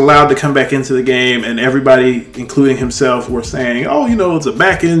somehow was allowed to come back into the game, and everybody, including himself, were saying, oh, it's a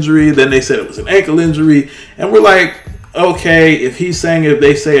back injury. Then they said it was an ankle injury. And we're like, okay, if he's saying it, if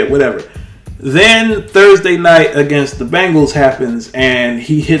they say it, whatever. Then Thursday night against the Bengals happens, and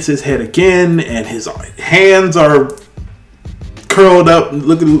he hits his head again, and his hands are curled up,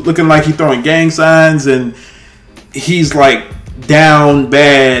 looking like he's throwing gang signs, and he's like down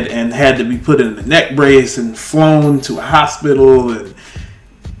bad and had to be put in a neck brace and flown to a hospital, and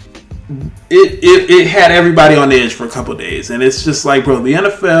it had everybody on edge for a couple of days. And it's just like, bro, the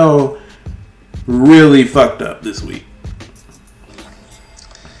NFL really fucked up this week.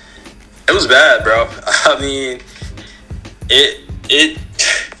 It was bad, bro. I mean, it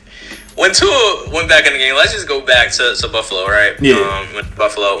when Tua went back in the game, let's just go back to Buffalo, right? Yeah.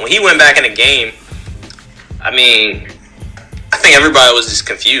 Buffalo. When he went back in the game, I mean, I think everybody was just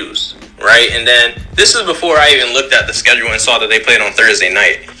confused, right? And then this is before I even looked at the schedule and saw that they played on Thursday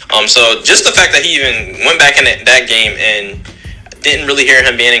night. So just the fact that he even went back in that game and didn't really hear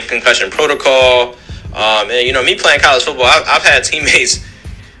him being in concussion protocol. And me playing college football, I've had teammates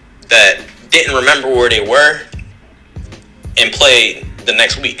that didn't remember where they were and played the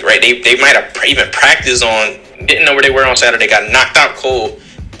next week, right? They might have even practiced didn't know where they were on Saturday, got knocked out cold,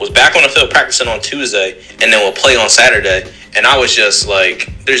 was back on the field practicing on Tuesday, and then will play on Saturday. And I was just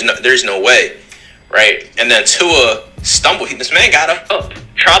like, there's no way, right? And then Tua stumbled. This man got up,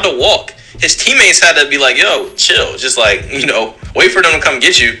 tried to walk. His teammates had to be like, yo, chill. Just like, wait for them to come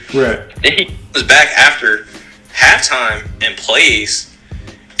get you. Right. Then he was back after halftime and plays.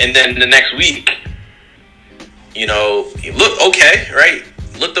 And then the next week, he looked okay, right?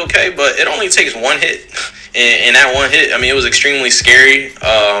 Looked okay, but it only takes one hit. And that one hit, I mean, it was extremely scary.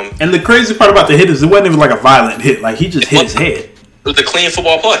 And the crazy part about the hit is it wasn't even like a violent hit. Like, he just hit his head. It was a clean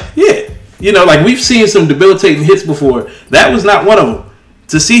football play. Yeah. Like, we've seen some debilitating hits before. That was not one of them.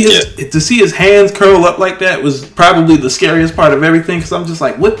 To see his hands curl up like that was probably the scariest part of everything, because I'm just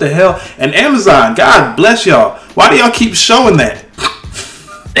like, what the hell? And Amazon, God bless y'all. Why do y'all keep showing that?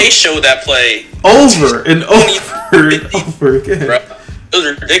 They showed that play over and over again. Bro, it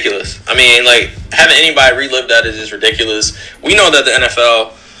was ridiculous. I mean, like, having anybody relive that is just ridiculous. We know that the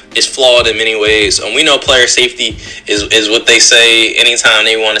NFL is flawed in many ways. And we know player safety is what they say anytime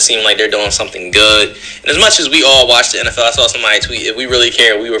they want to seem like they're doing something good. And as much as we all watch the NFL, I saw somebody tweet, if we really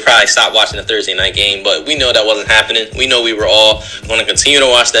care, we would probably stop watching the Thursday night game. But we know that wasn't happening. We know we were all going to continue to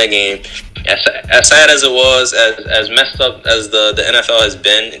watch that game. As sad as it was, as messed up as the NFL has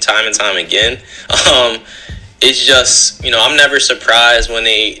been time and time again, it's just, I'm never surprised when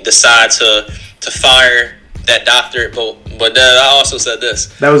they decide to fire that doctor. But I also said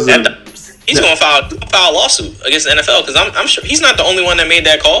this. He's going to file a lawsuit against the NFL, because I'm sure he's not the only one that made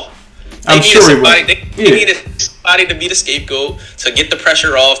that call. They needed somebody to be the scapegoat, to get the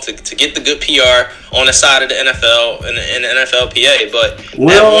pressure off, to get the good PR on the side of the NFL and the NFLPA. But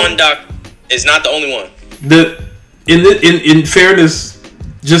that one doctor is not the only one. In fairness,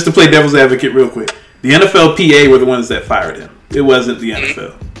 just to play devil's advocate real quick, the NFLPA were the ones that fired him. It wasn't the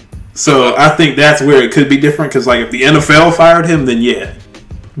NFL. So I think that's where it could be different, because like if the NFL fired him, then yeah.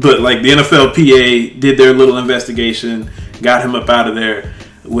 But like the NFLPA did their little investigation, got him up out of there,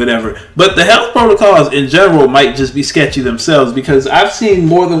 whatever. But the health protocols in general might just be sketchy themselves, because I've seen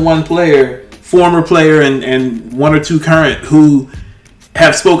more than one player, former player and one or two current, who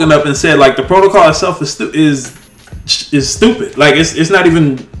have spoken up and said like the protocol itself is stupid. Like it's not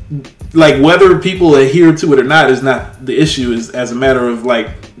even like whether people adhere to it or not is not the issue, is as a matter of like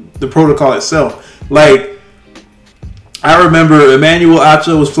the protocol itself. Like I remember Emmanuel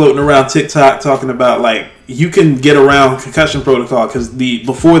Acho was floating around TikTok talking about like you can get around concussion protocol because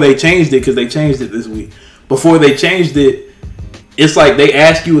before they changed it, because they changed it this week. Before they changed it, it's like they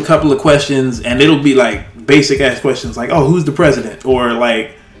ask you a couple of questions and it'll be like basic ass questions like, oh, who's the president, or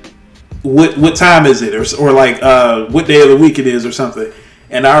like what time is it, or like what day of the week it is or something.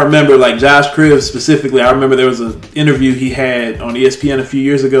 And I remember, like, Josh Cribbs specifically, I remember there was an interview he had on ESPN a few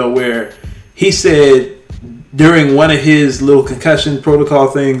years ago where he said during one of his little concussion protocol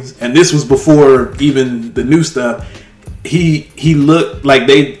things, and this was before even the new stuff, he looked like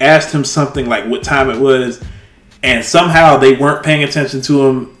they asked him something like what time it was, and somehow they weren't paying attention to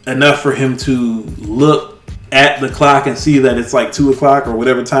him enough for him to look at the clock and see that it's like 2 o'clock or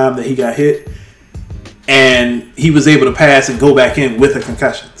whatever time that he got hit. And he was able to pass and go back in with a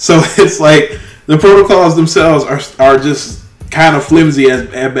concussion. So it's like the protocols themselves are just kind of flimsy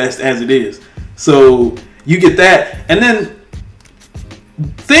at best as it is. So you get that. And then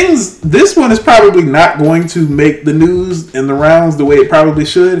this one is probably not going to make the news and the rounds the way it probably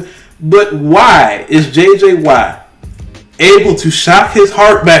should. But why is JJ Watt able to shock his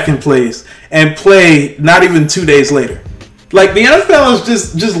heart back in place and play not even 2 days later? Like, the NFL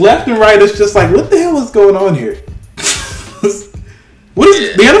is just left and right. It's just like, what the hell is going on here? The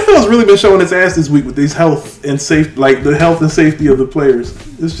NFL has really been showing its ass this week with these health and safety, like the health and safety of the players.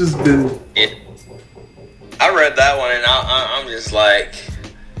 It's just been. Yeah. I read that one and I'm just like,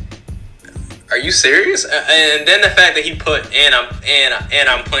 are you serious? And then the fact that he put and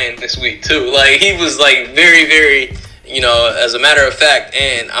I'm playing this week too. Like, he was like very, very. As a matter of fact,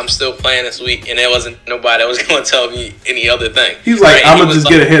 and I'm still playing this week, and there wasn't nobody that was going to tell me any other thing. He's like, right? I'm going to just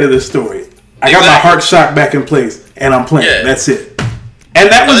get ahead of this story. I got my heart shocked back in place, and I'm playing. Yeah. That's it.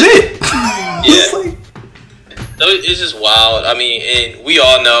 And that was it. Yeah. It's just wild. I mean, and we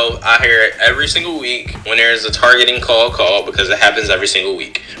all know, I hear it every single week when there's a targeting call because it happens every single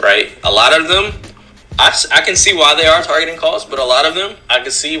week, right? A lot of them, I can see why they are targeting calls, but a lot of them, I can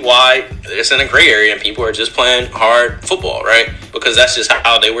see why it's in a gray area and people are just playing hard football, right? Because that's just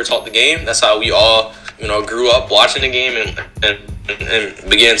how they were taught the game. That's how we all, grew up watching the game and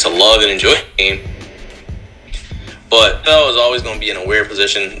began to love and enjoy the game. But NFL is always going to be in a weird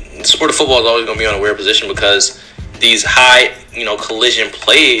position. The sport of football is always going to be in a weird position because these high, collision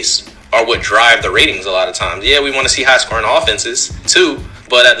plays are what drive the ratings a lot of times. Yeah, we want to see high-scoring offenses too,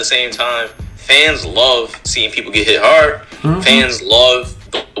 but at the same time, fans love seeing people get hit hard. Mm-hmm. Fans love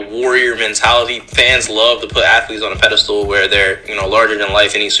the warrior mentality. Fans love to put athletes on a pedestal where they're, larger than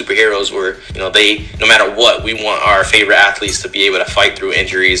life. Any superheroes where, they, no matter what, we want our favorite athletes to be able to fight through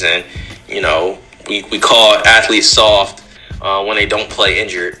injuries. And, we call athletes soft when they don't play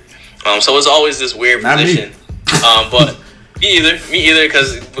injured. So it's always this weird position. But me either,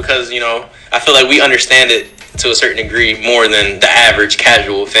 because I feel like we understand it to a certain degree more than the average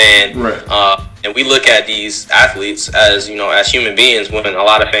casual fan. Right. And we look at these athletes as, as human beings, when a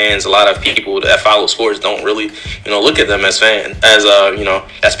lot of fans, a lot of people that follow sports don't really, look at them as fans,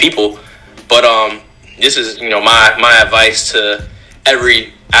 as people. But this is, my advice to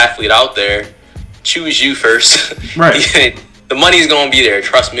every athlete out there: choose you first. Right. The money's gonna be there.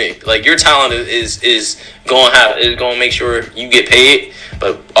 Trust me. Like, your talent is gonna make sure you get paid.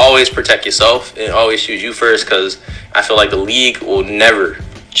 But always protect yourself and always choose you first, because I feel like the league will never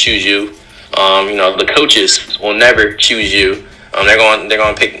choose you. The coaches will never choose you. They're going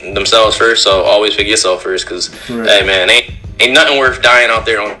to pick themselves first. So always pick yourself first, because hey man, ain't nothing worth dying out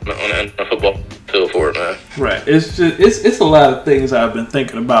there on a football field for it, man. Right. It's just it's a lot of things I've been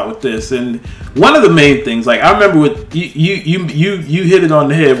thinking about with this, and one of the main things, like, I remember with you hit it on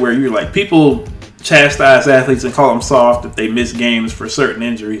the head where you're like, people chastise athletes and call them soft if they miss games for certain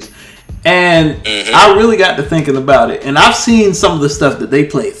injuries. And I really got to thinking about it. And I've seen some of the stuff that they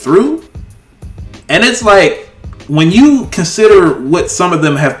play through. And it's like, when you consider what some of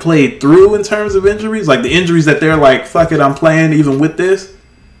them have played through in terms of injuries, like the injuries that they're like, fuck it, I'm playing even with this.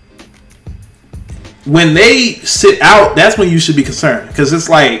 When they sit out, that's when you should be concerned. Because it's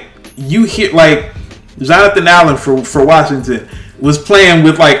like, you hear, like, Jonathan Allen for Washington was playing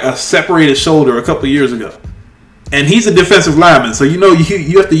with like a separated shoulder a couple years ago, and he's a defensive lineman, so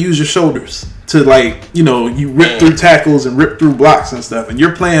you have to use your shoulders to, like, you rip through tackles and rip through blocks and stuff, and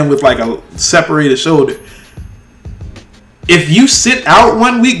you're playing with like a separated shoulder. If you sit out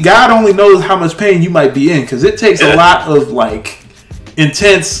 1 week, God only knows how much pain you might be in, because it takes a lot of like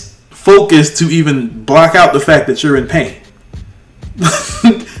intense focus to even block out the fact that you're in pain.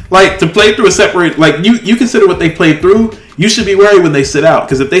 Like, to play through a separate, like, you consider what they played through, you should be worried when they sit out.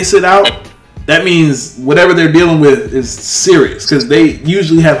 Because if they sit out, that means whatever they're dealing with is serious. Because they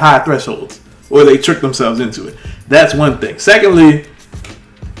usually have high thresholds, or they trick themselves into it. That's one thing. Secondly,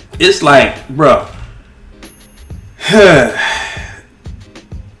 it's like, bro,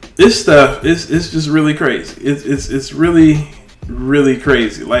 this stuff is just really crazy. It's really, really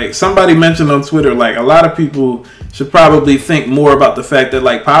crazy. Like, somebody mentioned on Twitter, like, a lot of people should probably think more about the fact that,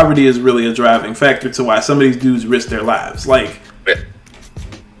 like, poverty is really a driving factor to why some of these dudes risk their lives. Like,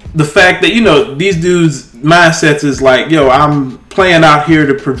 the fact that, you know, these dudes' mindsets is like, yo, I'm playing out here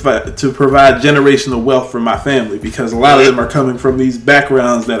to provide generational wealth for my family, because a lot of them are coming from these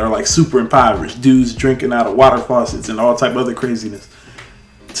backgrounds that are like super impoverished, dudes drinking out of water faucets and all type of other craziness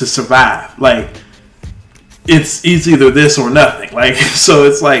to survive. Like, it's either this or nothing. Like, so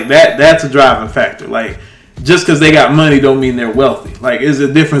it's like that's a driving factor. Like, just because they got money don't mean they're wealthy. Like, there's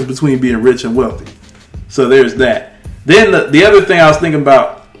a difference between being rich and wealthy. So there's that. Then the other thing I was thinking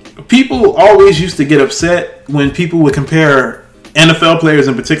about, people always used to get upset when people would compare NFL players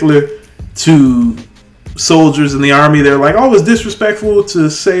in particular to soldiers in the army. They're like, oh, it's disrespectful to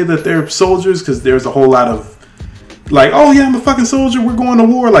say that they're soldiers, because there's a whole lot of like, oh yeah, I'm a fucking soldier, we're going to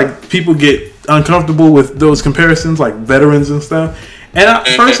war. Like, people get uncomfortable with those comparisons, like veterans and stuff. And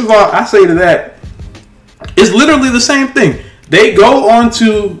first of all, I say to that, it's literally the same thing. They go on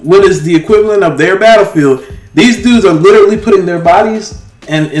to what is the equivalent of their battlefield. These dudes are literally putting their bodies,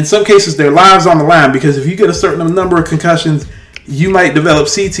 and in some cases their lives, on the line, because if you get a certain number of concussions, you might develop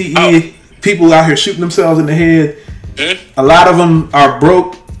CTE. People out here shooting themselves in the head. A lot of them are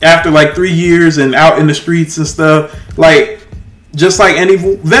broke after like 3 years and out in the streets and stuff. Like, just like any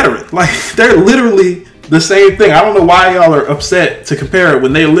veteran. Like, they're literally the same thing. I don't know why y'all are upset to compare it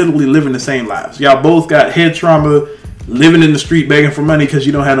when they literally living the same lives. Y'all both got head trauma, living in the street begging for money because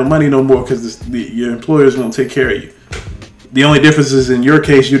you don't have no money no more because your employers won't take care of you. The only difference is, in your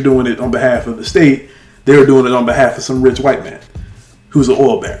case, you're doing it on behalf of the state. They're doing it on behalf of some rich white man who's an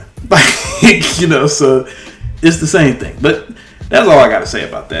oil baron. Like, you know, so it's the same thing. But that's all I got to say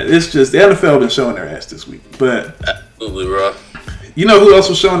about that. It's just the NFL been showing their ass this week. But absolutely, bro. You know who else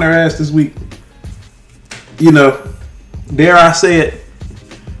was showing their ass this week? You know, dare I say it?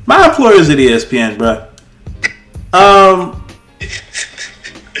 My employers at ESPN, bro.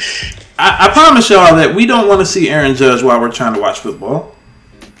 I promise y'all that we don't want to see Aaron Judge while we're trying to watch football.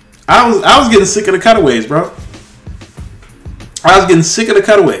 I was getting sick of the cutaways, bro. I was getting sick of the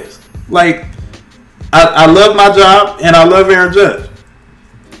cutaways. Like, I love my job and I love Aaron Judge.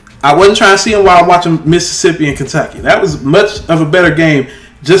 I wasn't trying to see him while watching Mississippi and Kentucky. That was much of a better game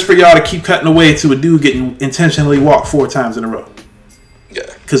just for y'all to keep cutting away to a dude getting intentionally walked 4 times in a row. Yeah.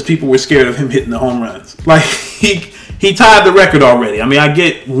 Because people were scared of him hitting the home runs. Like, he tied the record already. I mean, I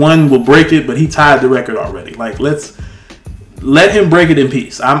get one will break it, but he tied the record already. Like, let's let him break it in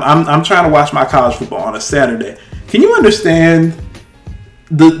peace. I'm trying to watch my college football on a Saturday. Can you understand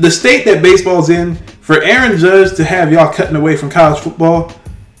the state that baseball's in? For Aaron Judge to have y'all cutting away from college football,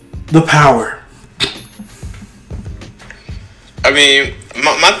 the power. I mean,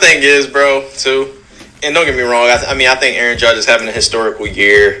 my thing is, bro, too, and don't get me wrong, I think Aaron Judge is having a historical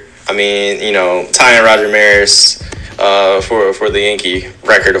year. I mean, you know, tying Roger Maris for the Yankee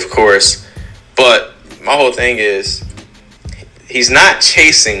record, of course. But my whole thing is, he's not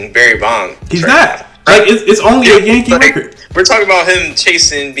chasing Barry Bonds. He's not. Like, it's only a Yankee record. We're talking about him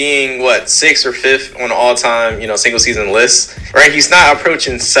chasing being, 6th or 5th on the all-time, single season list, right? He's not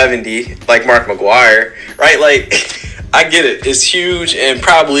approaching 70 like Mark McGwire, right? Like, I get it. It's huge, and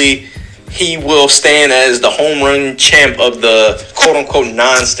probably he will stand as the home run champ of the quote-unquote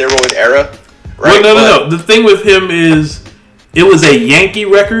non-steroid era, right? Well, no. The thing with him is, it was a Yankee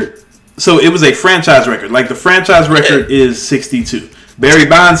record, so it was a franchise record. Like, the franchise record is 62. Barry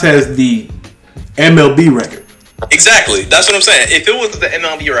Bonds has the MLB record. Exactly. That's what I'm saying. If it was the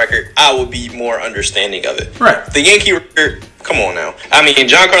MLB record, I would be more understanding of it. Right. The Yankee record, come on now. I mean,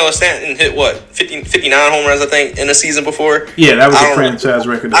 Giancarlo Stanton hit, 59 home runs, I think, in a season before? Yeah, that was a franchise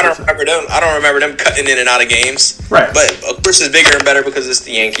record. I don't remember them cutting in and out of games. Right. But, of course, it's bigger and better because it's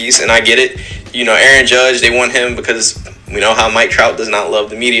the Yankees, and I get it. Aaron Judge, they want him because we know how Mike Trout does not love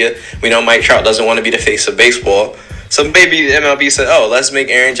the media. We know Mike Trout doesn't want to be the face of baseball. So maybe the MLB said, oh, let's make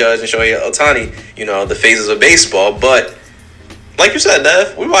Aaron Judge and Shohei Ohtani, the faces of baseball. But like you said,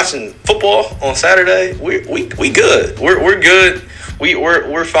 Dev, we're watching football on Saturday. We good. We're good.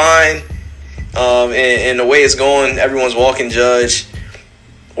 We're fine. And the way it's going, everyone's walking Judge.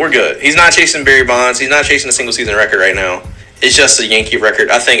 We're good. He's not chasing Barry Bonds. He's not chasing a single season record right now. It's just a Yankee record.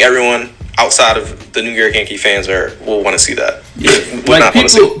 I think everyone outside of the New York Yankee fans will want to see that. Yeah,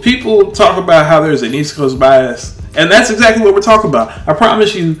 like people talk about how there's an East Coast bias. And that's exactly what we're talking about. I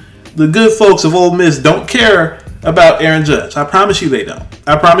promise you, the good folks of Ole Miss don't care about Aaron Judge. I promise you they don't.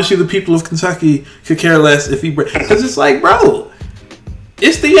 I promise you the people of Kentucky could care less if he breaks. Because it's like, bro,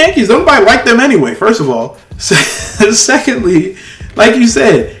 it's the Yankees. Nobody like them anyway, first of all. Secondly, like you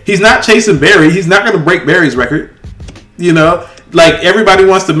said, he's not chasing Barry. He's not going to break Barry's record. Like everybody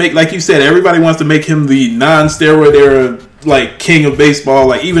wants to make, like you said, everybody wants to make him the non-steroid era, like, king of baseball.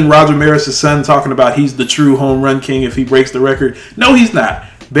 Like, even Roger Maris' son talking about he's the true home run king if he breaks the record. No, he's not.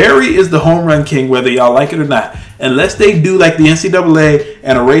 Barry is the home run king, whether y'all like it or not. Unless they do like the NCAA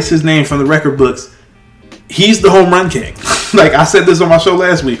and erase his name from the record books, he's the home run king. Like I said this on my show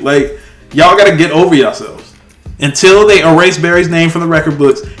last week. Like, y'all got to get over yourselves. Until they erase Barry's name from the record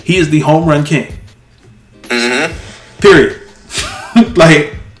books, he is the home run king. Mm-hmm. Period.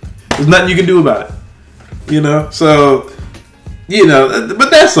 Like, there's nothing you can do about it. You know? So, you know, but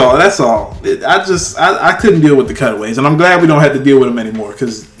that's all. That's all. I couldn't deal with the cutaways. And I'm glad we don't have to deal with them anymore,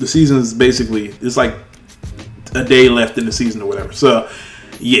 because the season is basically, it's like a day left in the season or whatever. So,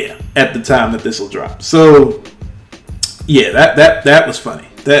 yeah, at the time that this will drop. So, yeah, that was funny.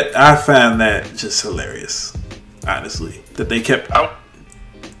 That I found that just hilarious, honestly, that they kept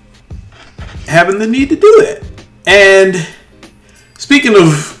having the need to do that. And speaking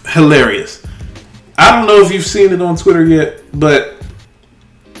of hilarious, I don't know if you've seen it on Twitter yet, but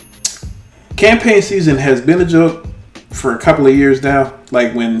campaign season has been a joke for a couple of years now.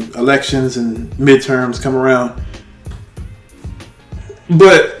 Like when elections and midterms come around.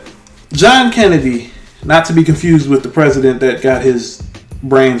 But John Kennedy, not to be confused with the president that got his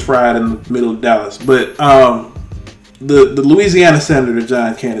brains fried in the middle of Dallas, but the Louisiana Senator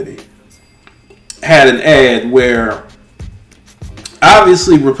John Kennedy had an ad where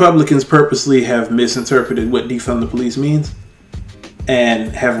obviously Republicans purposely have misinterpreted what defund the police means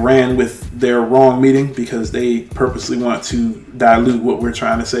and have ran with their wrong meaning, because they purposely want to dilute what we're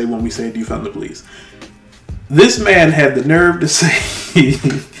trying to say when we say defund the police. This man had the nerve to say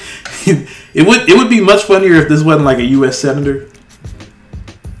it would be much funnier if this wasn't like a U.S. senator.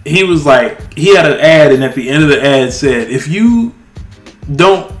 He was like, he had an ad, and at the end of the ad said, if you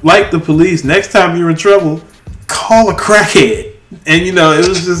don't like the police, next time you're in trouble, call a crackhead. And, you know, it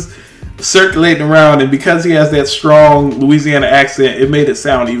was just circulating around. And because he has that strong Louisiana accent, it made it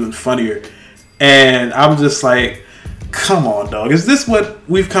sound even funnier. And I'm just like, come on, dog. Is this what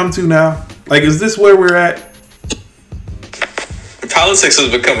we've come to now? Like, is this where we're at? Politics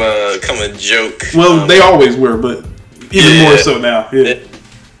has become a joke. Well, they always were, but even more so now. Yeah.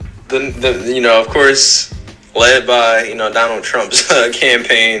 You know, of course, led by, you know, Donald Trump's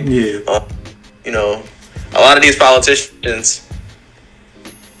campaign. Yeah. You know, a lot of these politicians,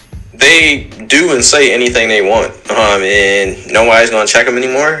 they do and say anything they want, and nobody's gonna check them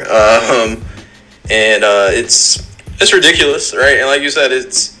anymore. It's ridiculous, right? And like you said,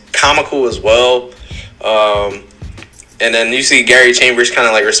 it's comical as well. And then you see Gary Chambers kind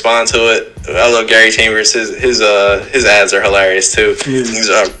of like respond to it. I love Gary Chambers. His ads are hilarious too. He's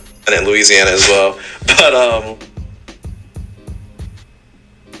in Louisiana as well. But I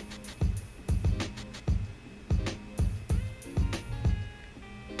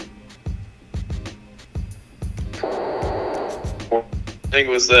think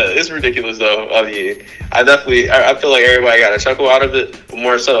it was it's ridiculous though. I mean, I feel like everybody got a chuckle out of it, but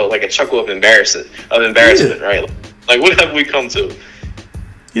more so like a chuckle of embarrassment, right? Like, what have we come to?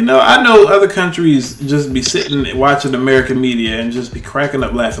 You know, I know other countries just be sitting and watching American media and just be cracking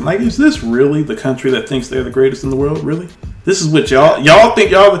up laughing. Like, is this really the country that thinks they're the greatest in the world? Really? This is what y'all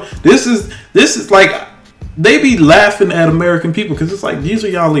think this is like, they be laughing at American people because it's like, these are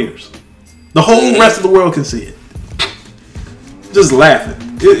y'all leaders. The whole rest of the world can see it. Just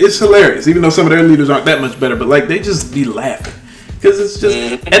laughing. It's hilarious, even though some of their leaders aren't that much better, but like, they just be laughing because it's just,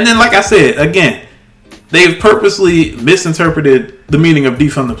 and then like I said, again, they've purposely misinterpreted the meaning of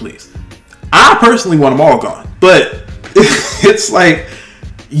defund the police. I personally want them all gone. But it's like,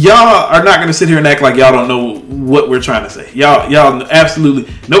 y'all are not going to sit here and act like y'all don't know what we're trying to say. Y'all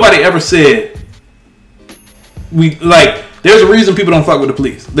absolutely, nobody ever said, there's a reason people don't fuck with the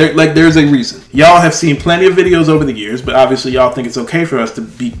police. There's a reason. Y'all have seen plenty of videos over the years, but obviously y'all think it's okay for us to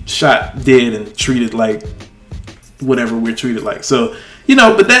be shot dead and treated like whatever we're treated like. So, you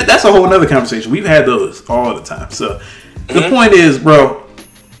know, but that's a whole nother conversation. We've had those all the time. So the point is, bro,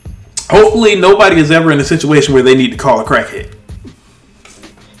 hopefully nobody is ever in a situation where they need to call a crackhead.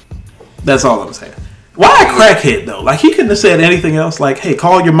 That's all I'm saying. Why a crackhead though? Like, he couldn't have said anything else. Like, hey,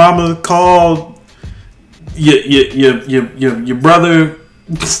 call your mama, call your brother,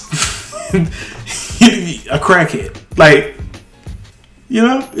 a crackhead. Like, you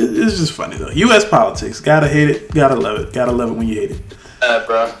know, it's just funny though. U.S. politics, gotta hate it, gotta love it, gotta love it when you hate it. Bad,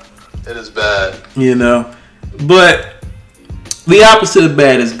 bro. It is bad. You know, but the opposite of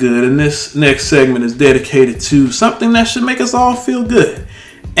bad is good, and this next segment is dedicated to something that should make us all feel good.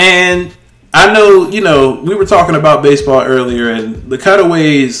 And I know, you know, we were talking about baseball earlier, and the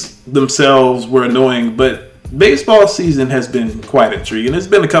cutaways themselves were annoying, but baseball season has been quite intriguing. There's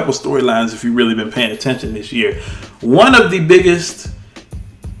been a couple storylines if you've really been paying attention this year. One of the biggest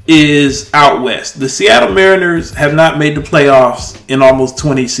is out west. The Seattle Mariners have not made the playoffs in almost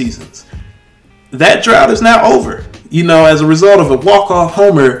 20 seasons. That drought is now over, you know, as a result of a walk-off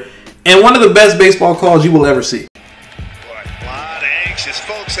homer and one of the best baseball calls you will ever see. Boy, a lot of anxious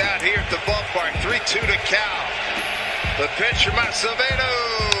folks out here at the ballpark. 3-2 to Cal. The pitch from Acevedo.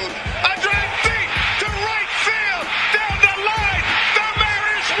 A drive deep to right field. Down the line. The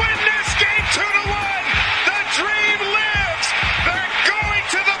Mariners win this game 2-1. The dream lives. They're going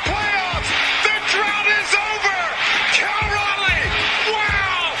to the playoffs. The drought is over. Cal Raleigh.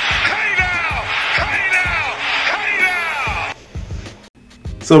 Wow. Hey now. Hey now. Hey now.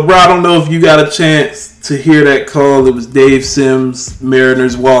 So, bro, I don't know if you got a chance to hear that call. It was Dave Sims,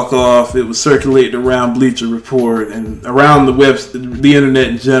 Mariners walk-off. It was circulated around Bleacher Report and around the internet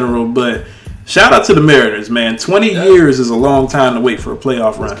in general. But shout out to the Mariners, man. 20 years is a long time to wait for a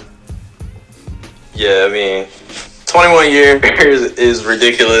playoff run. Yeah, I mean, 21 years is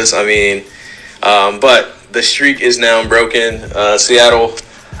ridiculous. I mean, but the streak is now broken. Seattle,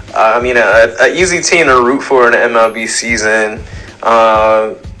 I mean, an easy team to root for in the MLB season.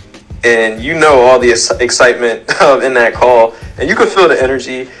 And you know all the excitement in that call, and you could feel the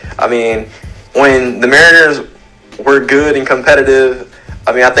energy. I mean, when the Mariners were good and competitive,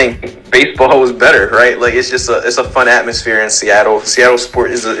 I mean, I think baseball was better, right? Like, it's a fun atmosphere in Seattle. Seattle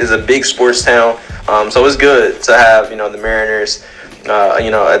sport is a big sports town, so it's good to have, you know, the Mariners, you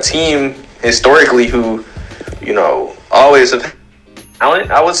know, a team historically who, you know, always have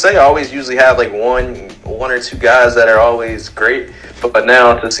talent. I would say always usually have like one or two guys that are always great. But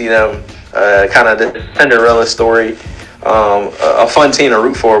now to see them kind of the Cinderella story, a fun team to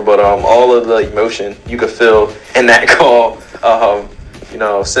root for, but all of the emotion you could feel in that call. You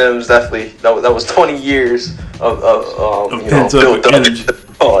know, Sims definitely, that was 20 years of you know, built up.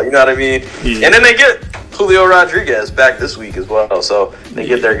 You know what I mean? Yeah. And then they get Julio Rodriguez back this week as well. So they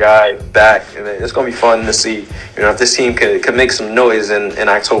get their guy back, and it's going to be fun to see, you know, if this team can make some noise in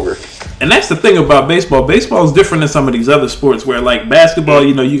October. And that's the thing about baseball. Baseball is different than some of these other sports where, like basketball,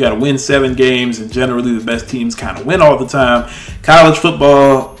 you know, you got to win 7 games, and generally the best teams kind of win all the time. College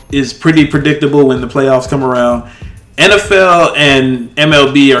football is pretty predictable when the playoffs come around. NFL and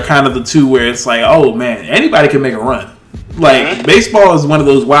MLB are kind of the two where it's like, oh, man, anybody can make a run. Like, baseball is one of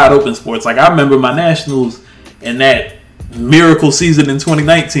those wide open sports. Like, I remember my Nationals and that miracle season in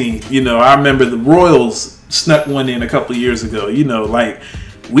 2019. You know, I remember the Royals snuck one in a couple of years ago. You know, like,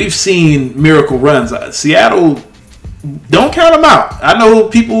 we've seen miracle runs. Seattle, don't count them out. I know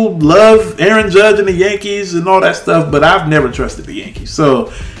people love Aaron Judge and the Yankees and all that stuff, but I've never trusted the Yankees.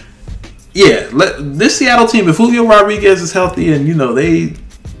 So, yeah, this Seattle team, if Julio Rodriguez is healthy and, you know, they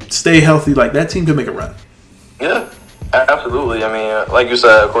stay healthy, like, that team can make a run. Yeah, absolutely. I mean, like you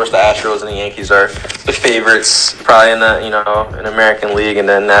said, of course, the Astros and the Yankees are the favorites probably in the, you know, in American League and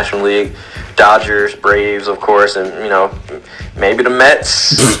then National League. Dodgers, Braves, of course, and, you know, maybe the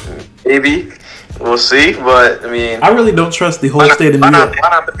Mets, maybe. We'll see, but, I mean... I really don't trust the whole state of New York. Why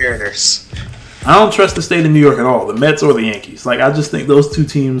not the Mariners? I don't trust the state of New York at all, the Mets or the Yankees. Like, I just think those two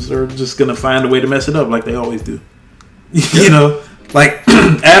teams are just going to find a way to mess it up like they always do. You know? Like,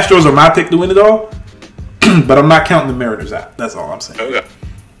 Astros are my pick to win it all, but I'm not counting the Mariners out. That's all I'm saying. Okay.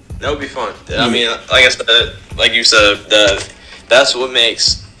 That would be fun. I mean, like I said, like you said, that's what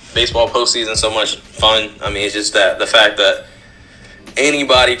makes baseball postseason so much fun. I mean, it's just that the fact that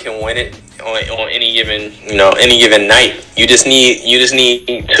anybody can win it on any given night. You just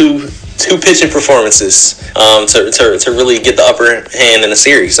need two pitching performances to really get the upper hand in the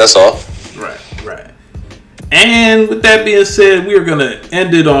series. That's all. Right. And with that being said, we are gonna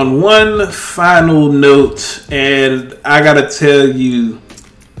end it on one final note, and I gotta tell you,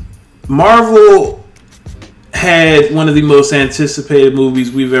 Marvel had one of the most anticipated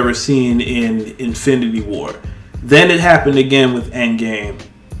movies we've ever seen in Infinity War. Then it happened again with Endgame.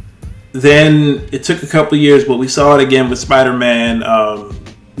 Then it took a couple years, but we saw it again with Spider-Man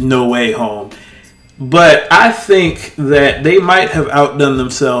No Way Home. But I think that they might have outdone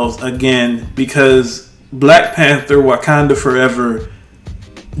themselves again because Black Panther Wakanda Forever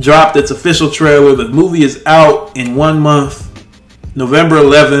dropped its official trailer. The movie is out in 1 month, November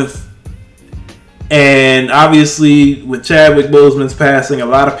 11th. And obviously, with Chadwick Boseman's passing, a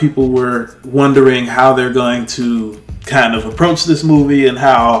lot of people were wondering how they're going to kind of approach this movie and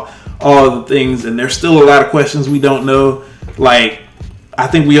how all of the things. And there's still a lot of questions we don't know. Like, I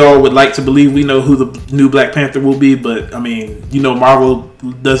think we all would like to believe we know who the new Black Panther will be. But, I mean, you know, Marvel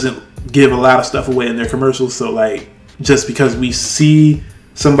doesn't give a lot of stuff away in their commercials. So, like, just because we see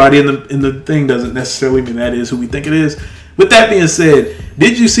somebody in the thing doesn't necessarily mean that is who we think it is. With that being said,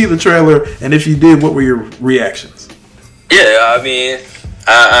 did you see the trailer? And if you did, what were your reactions? Yeah, I mean,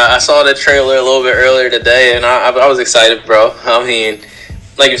 I saw the trailer a little bit earlier today, and I was excited, bro. I mean,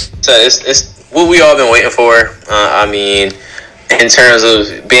 like you said, it's what we all been waiting for. I mean, in terms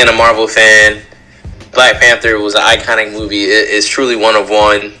of being a Marvel fan, Black Panther was an iconic movie. It's truly one of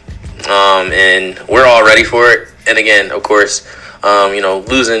one, and we're all ready for it. And again, of course,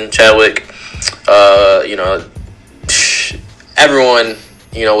 losing Chadwick, everyone,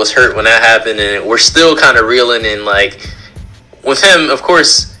 was hurt when that happened, and we're still kind of reeling in, like, with him, of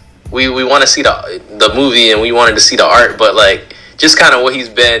course, we want to see the movie and we wanted to see the art, but, like, just kind of what he's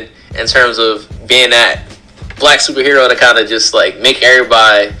been in terms of being that black superhero to kind of just, like, make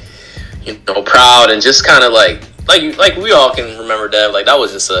everybody, proud, and just kind of, like we all can remember that. Like, that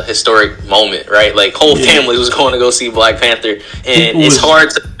was just a historic moment, right? Like, whole family was going to go see Black Panther,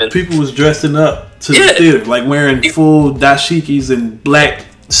 and people was dressing up to the theater, like wearing full dashikis and black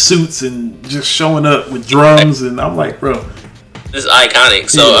suits and just showing up with drums, and I'm like, bro, this is iconic.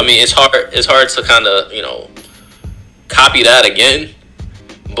 So I mean, it's hard to kind of copy that again,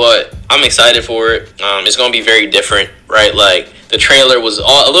 but I'm excited for it. It's gonna be very different, right? Like, the trailer was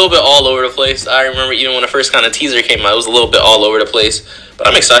a little bit all over the place. I remember even when the first kind of teaser came out, it was a little bit all over the place. But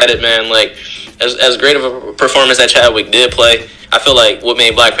I'm excited, man. Like, as great of a performance that Chadwick did play, I feel like what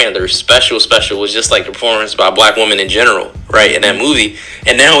made Black Panther special was just, like, the performance by black women in general, right, in that movie.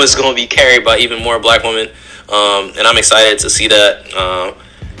 And now it's going to be carried by even more black women. And I'm excited to see that.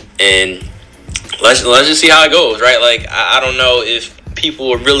 And let's just see how it goes, right? Like, I don't know if people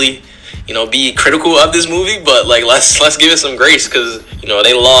will really, be critical of this movie, but, like, let's give it some grace, because,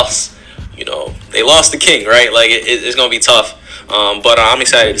 they lost the king, right? Like, it's going to be tough. But I'm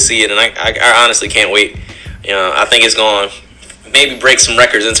excited to see it, and I honestly can't wait. I think it's going to maybe break some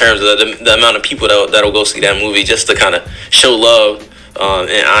records in terms of the amount of people that'll go see that movie, just to kind of show love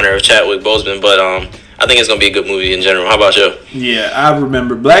in honor of Chadwick Boseman. But I think it's going to be a good movie in general. How about you? Yeah, I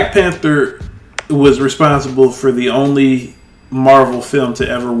remember Black Panther was responsible for the only Marvel film to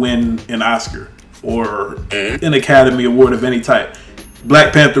ever win an Oscar or an Academy Award of any type.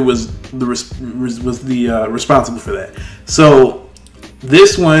 Black Panther was responsible for that. So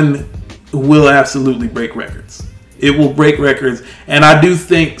this one will absolutely break records. It will break records, and I do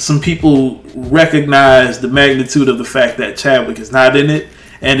think some people recognize the magnitude of the fact that Chadwick is not in it,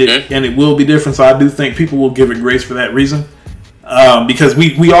 and it will be different. So I do think people will give it grace for that reason, because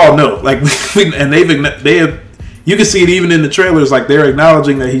we all know, like, and they have. You can see it even in the trailers, like, they're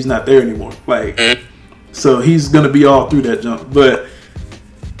acknowledging that he's not there anymore. Like, so he's gonna be all through that jump. But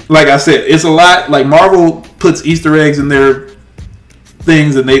like I said, it's a lot. Like, Marvel puts Easter eggs in their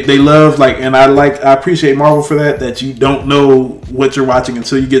things, and they love, like, and I appreciate Marvel for that you don't know what you're watching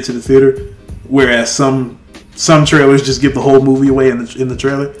until you get to the theater, whereas some trailers just give the whole movie away in the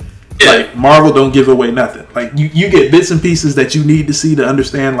trailer. Like, Marvel don't give away nothing. Like, you get bits and pieces that you need to see to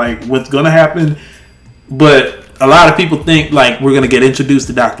understand, like, what's gonna happen. But a lot of people think, like, we're going to get introduced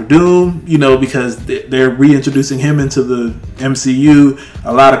to Doctor Doom, because they're reintroducing him into the MCU.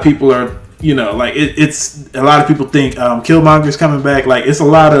 A lot of people are, like, it's a lot of people think Killmonger's coming back. Like, it's a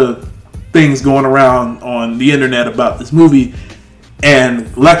lot of things going around on the internet about this movie.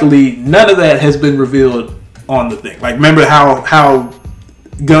 And luckily, none of that has been revealed on the thing. Like, remember how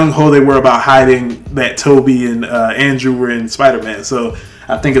gung-ho they were about hiding that Toby and Andrew were in Spider-Man. So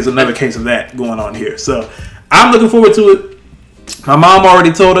I think it's another case of that going on here. So I'm looking forward to it. My mom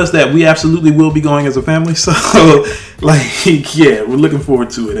already told us that we absolutely will be going as a family. So, like, yeah, we're looking forward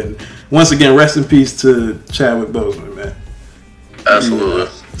to it. And once again, rest in peace to Chadwick Boseman, man. Absolutely.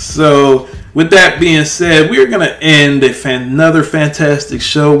 So, with that being said, we're going to end another fantastic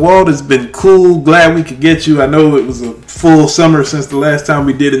show. Walt, has been cool. Glad we could get you. I know it was a full summer since the last time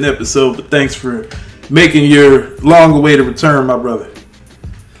we did an episode, but thanks for making your long-awaited return, my brother.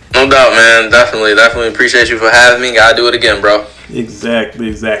 No doubt, man. Definitely appreciate you for having me. Gotta do it again, bro.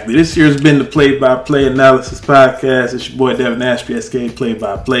 Exactly. This year's been the Play-by-Play Analysis Podcast. It's your boy Devin Ashby, SK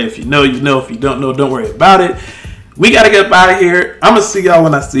Play-by-Play. If you know, you know. If you don't know, don't worry about it. We gotta get up out of here. I'm gonna see y'all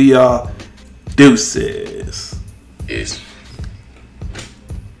when I see y'all. Deuces. Peace.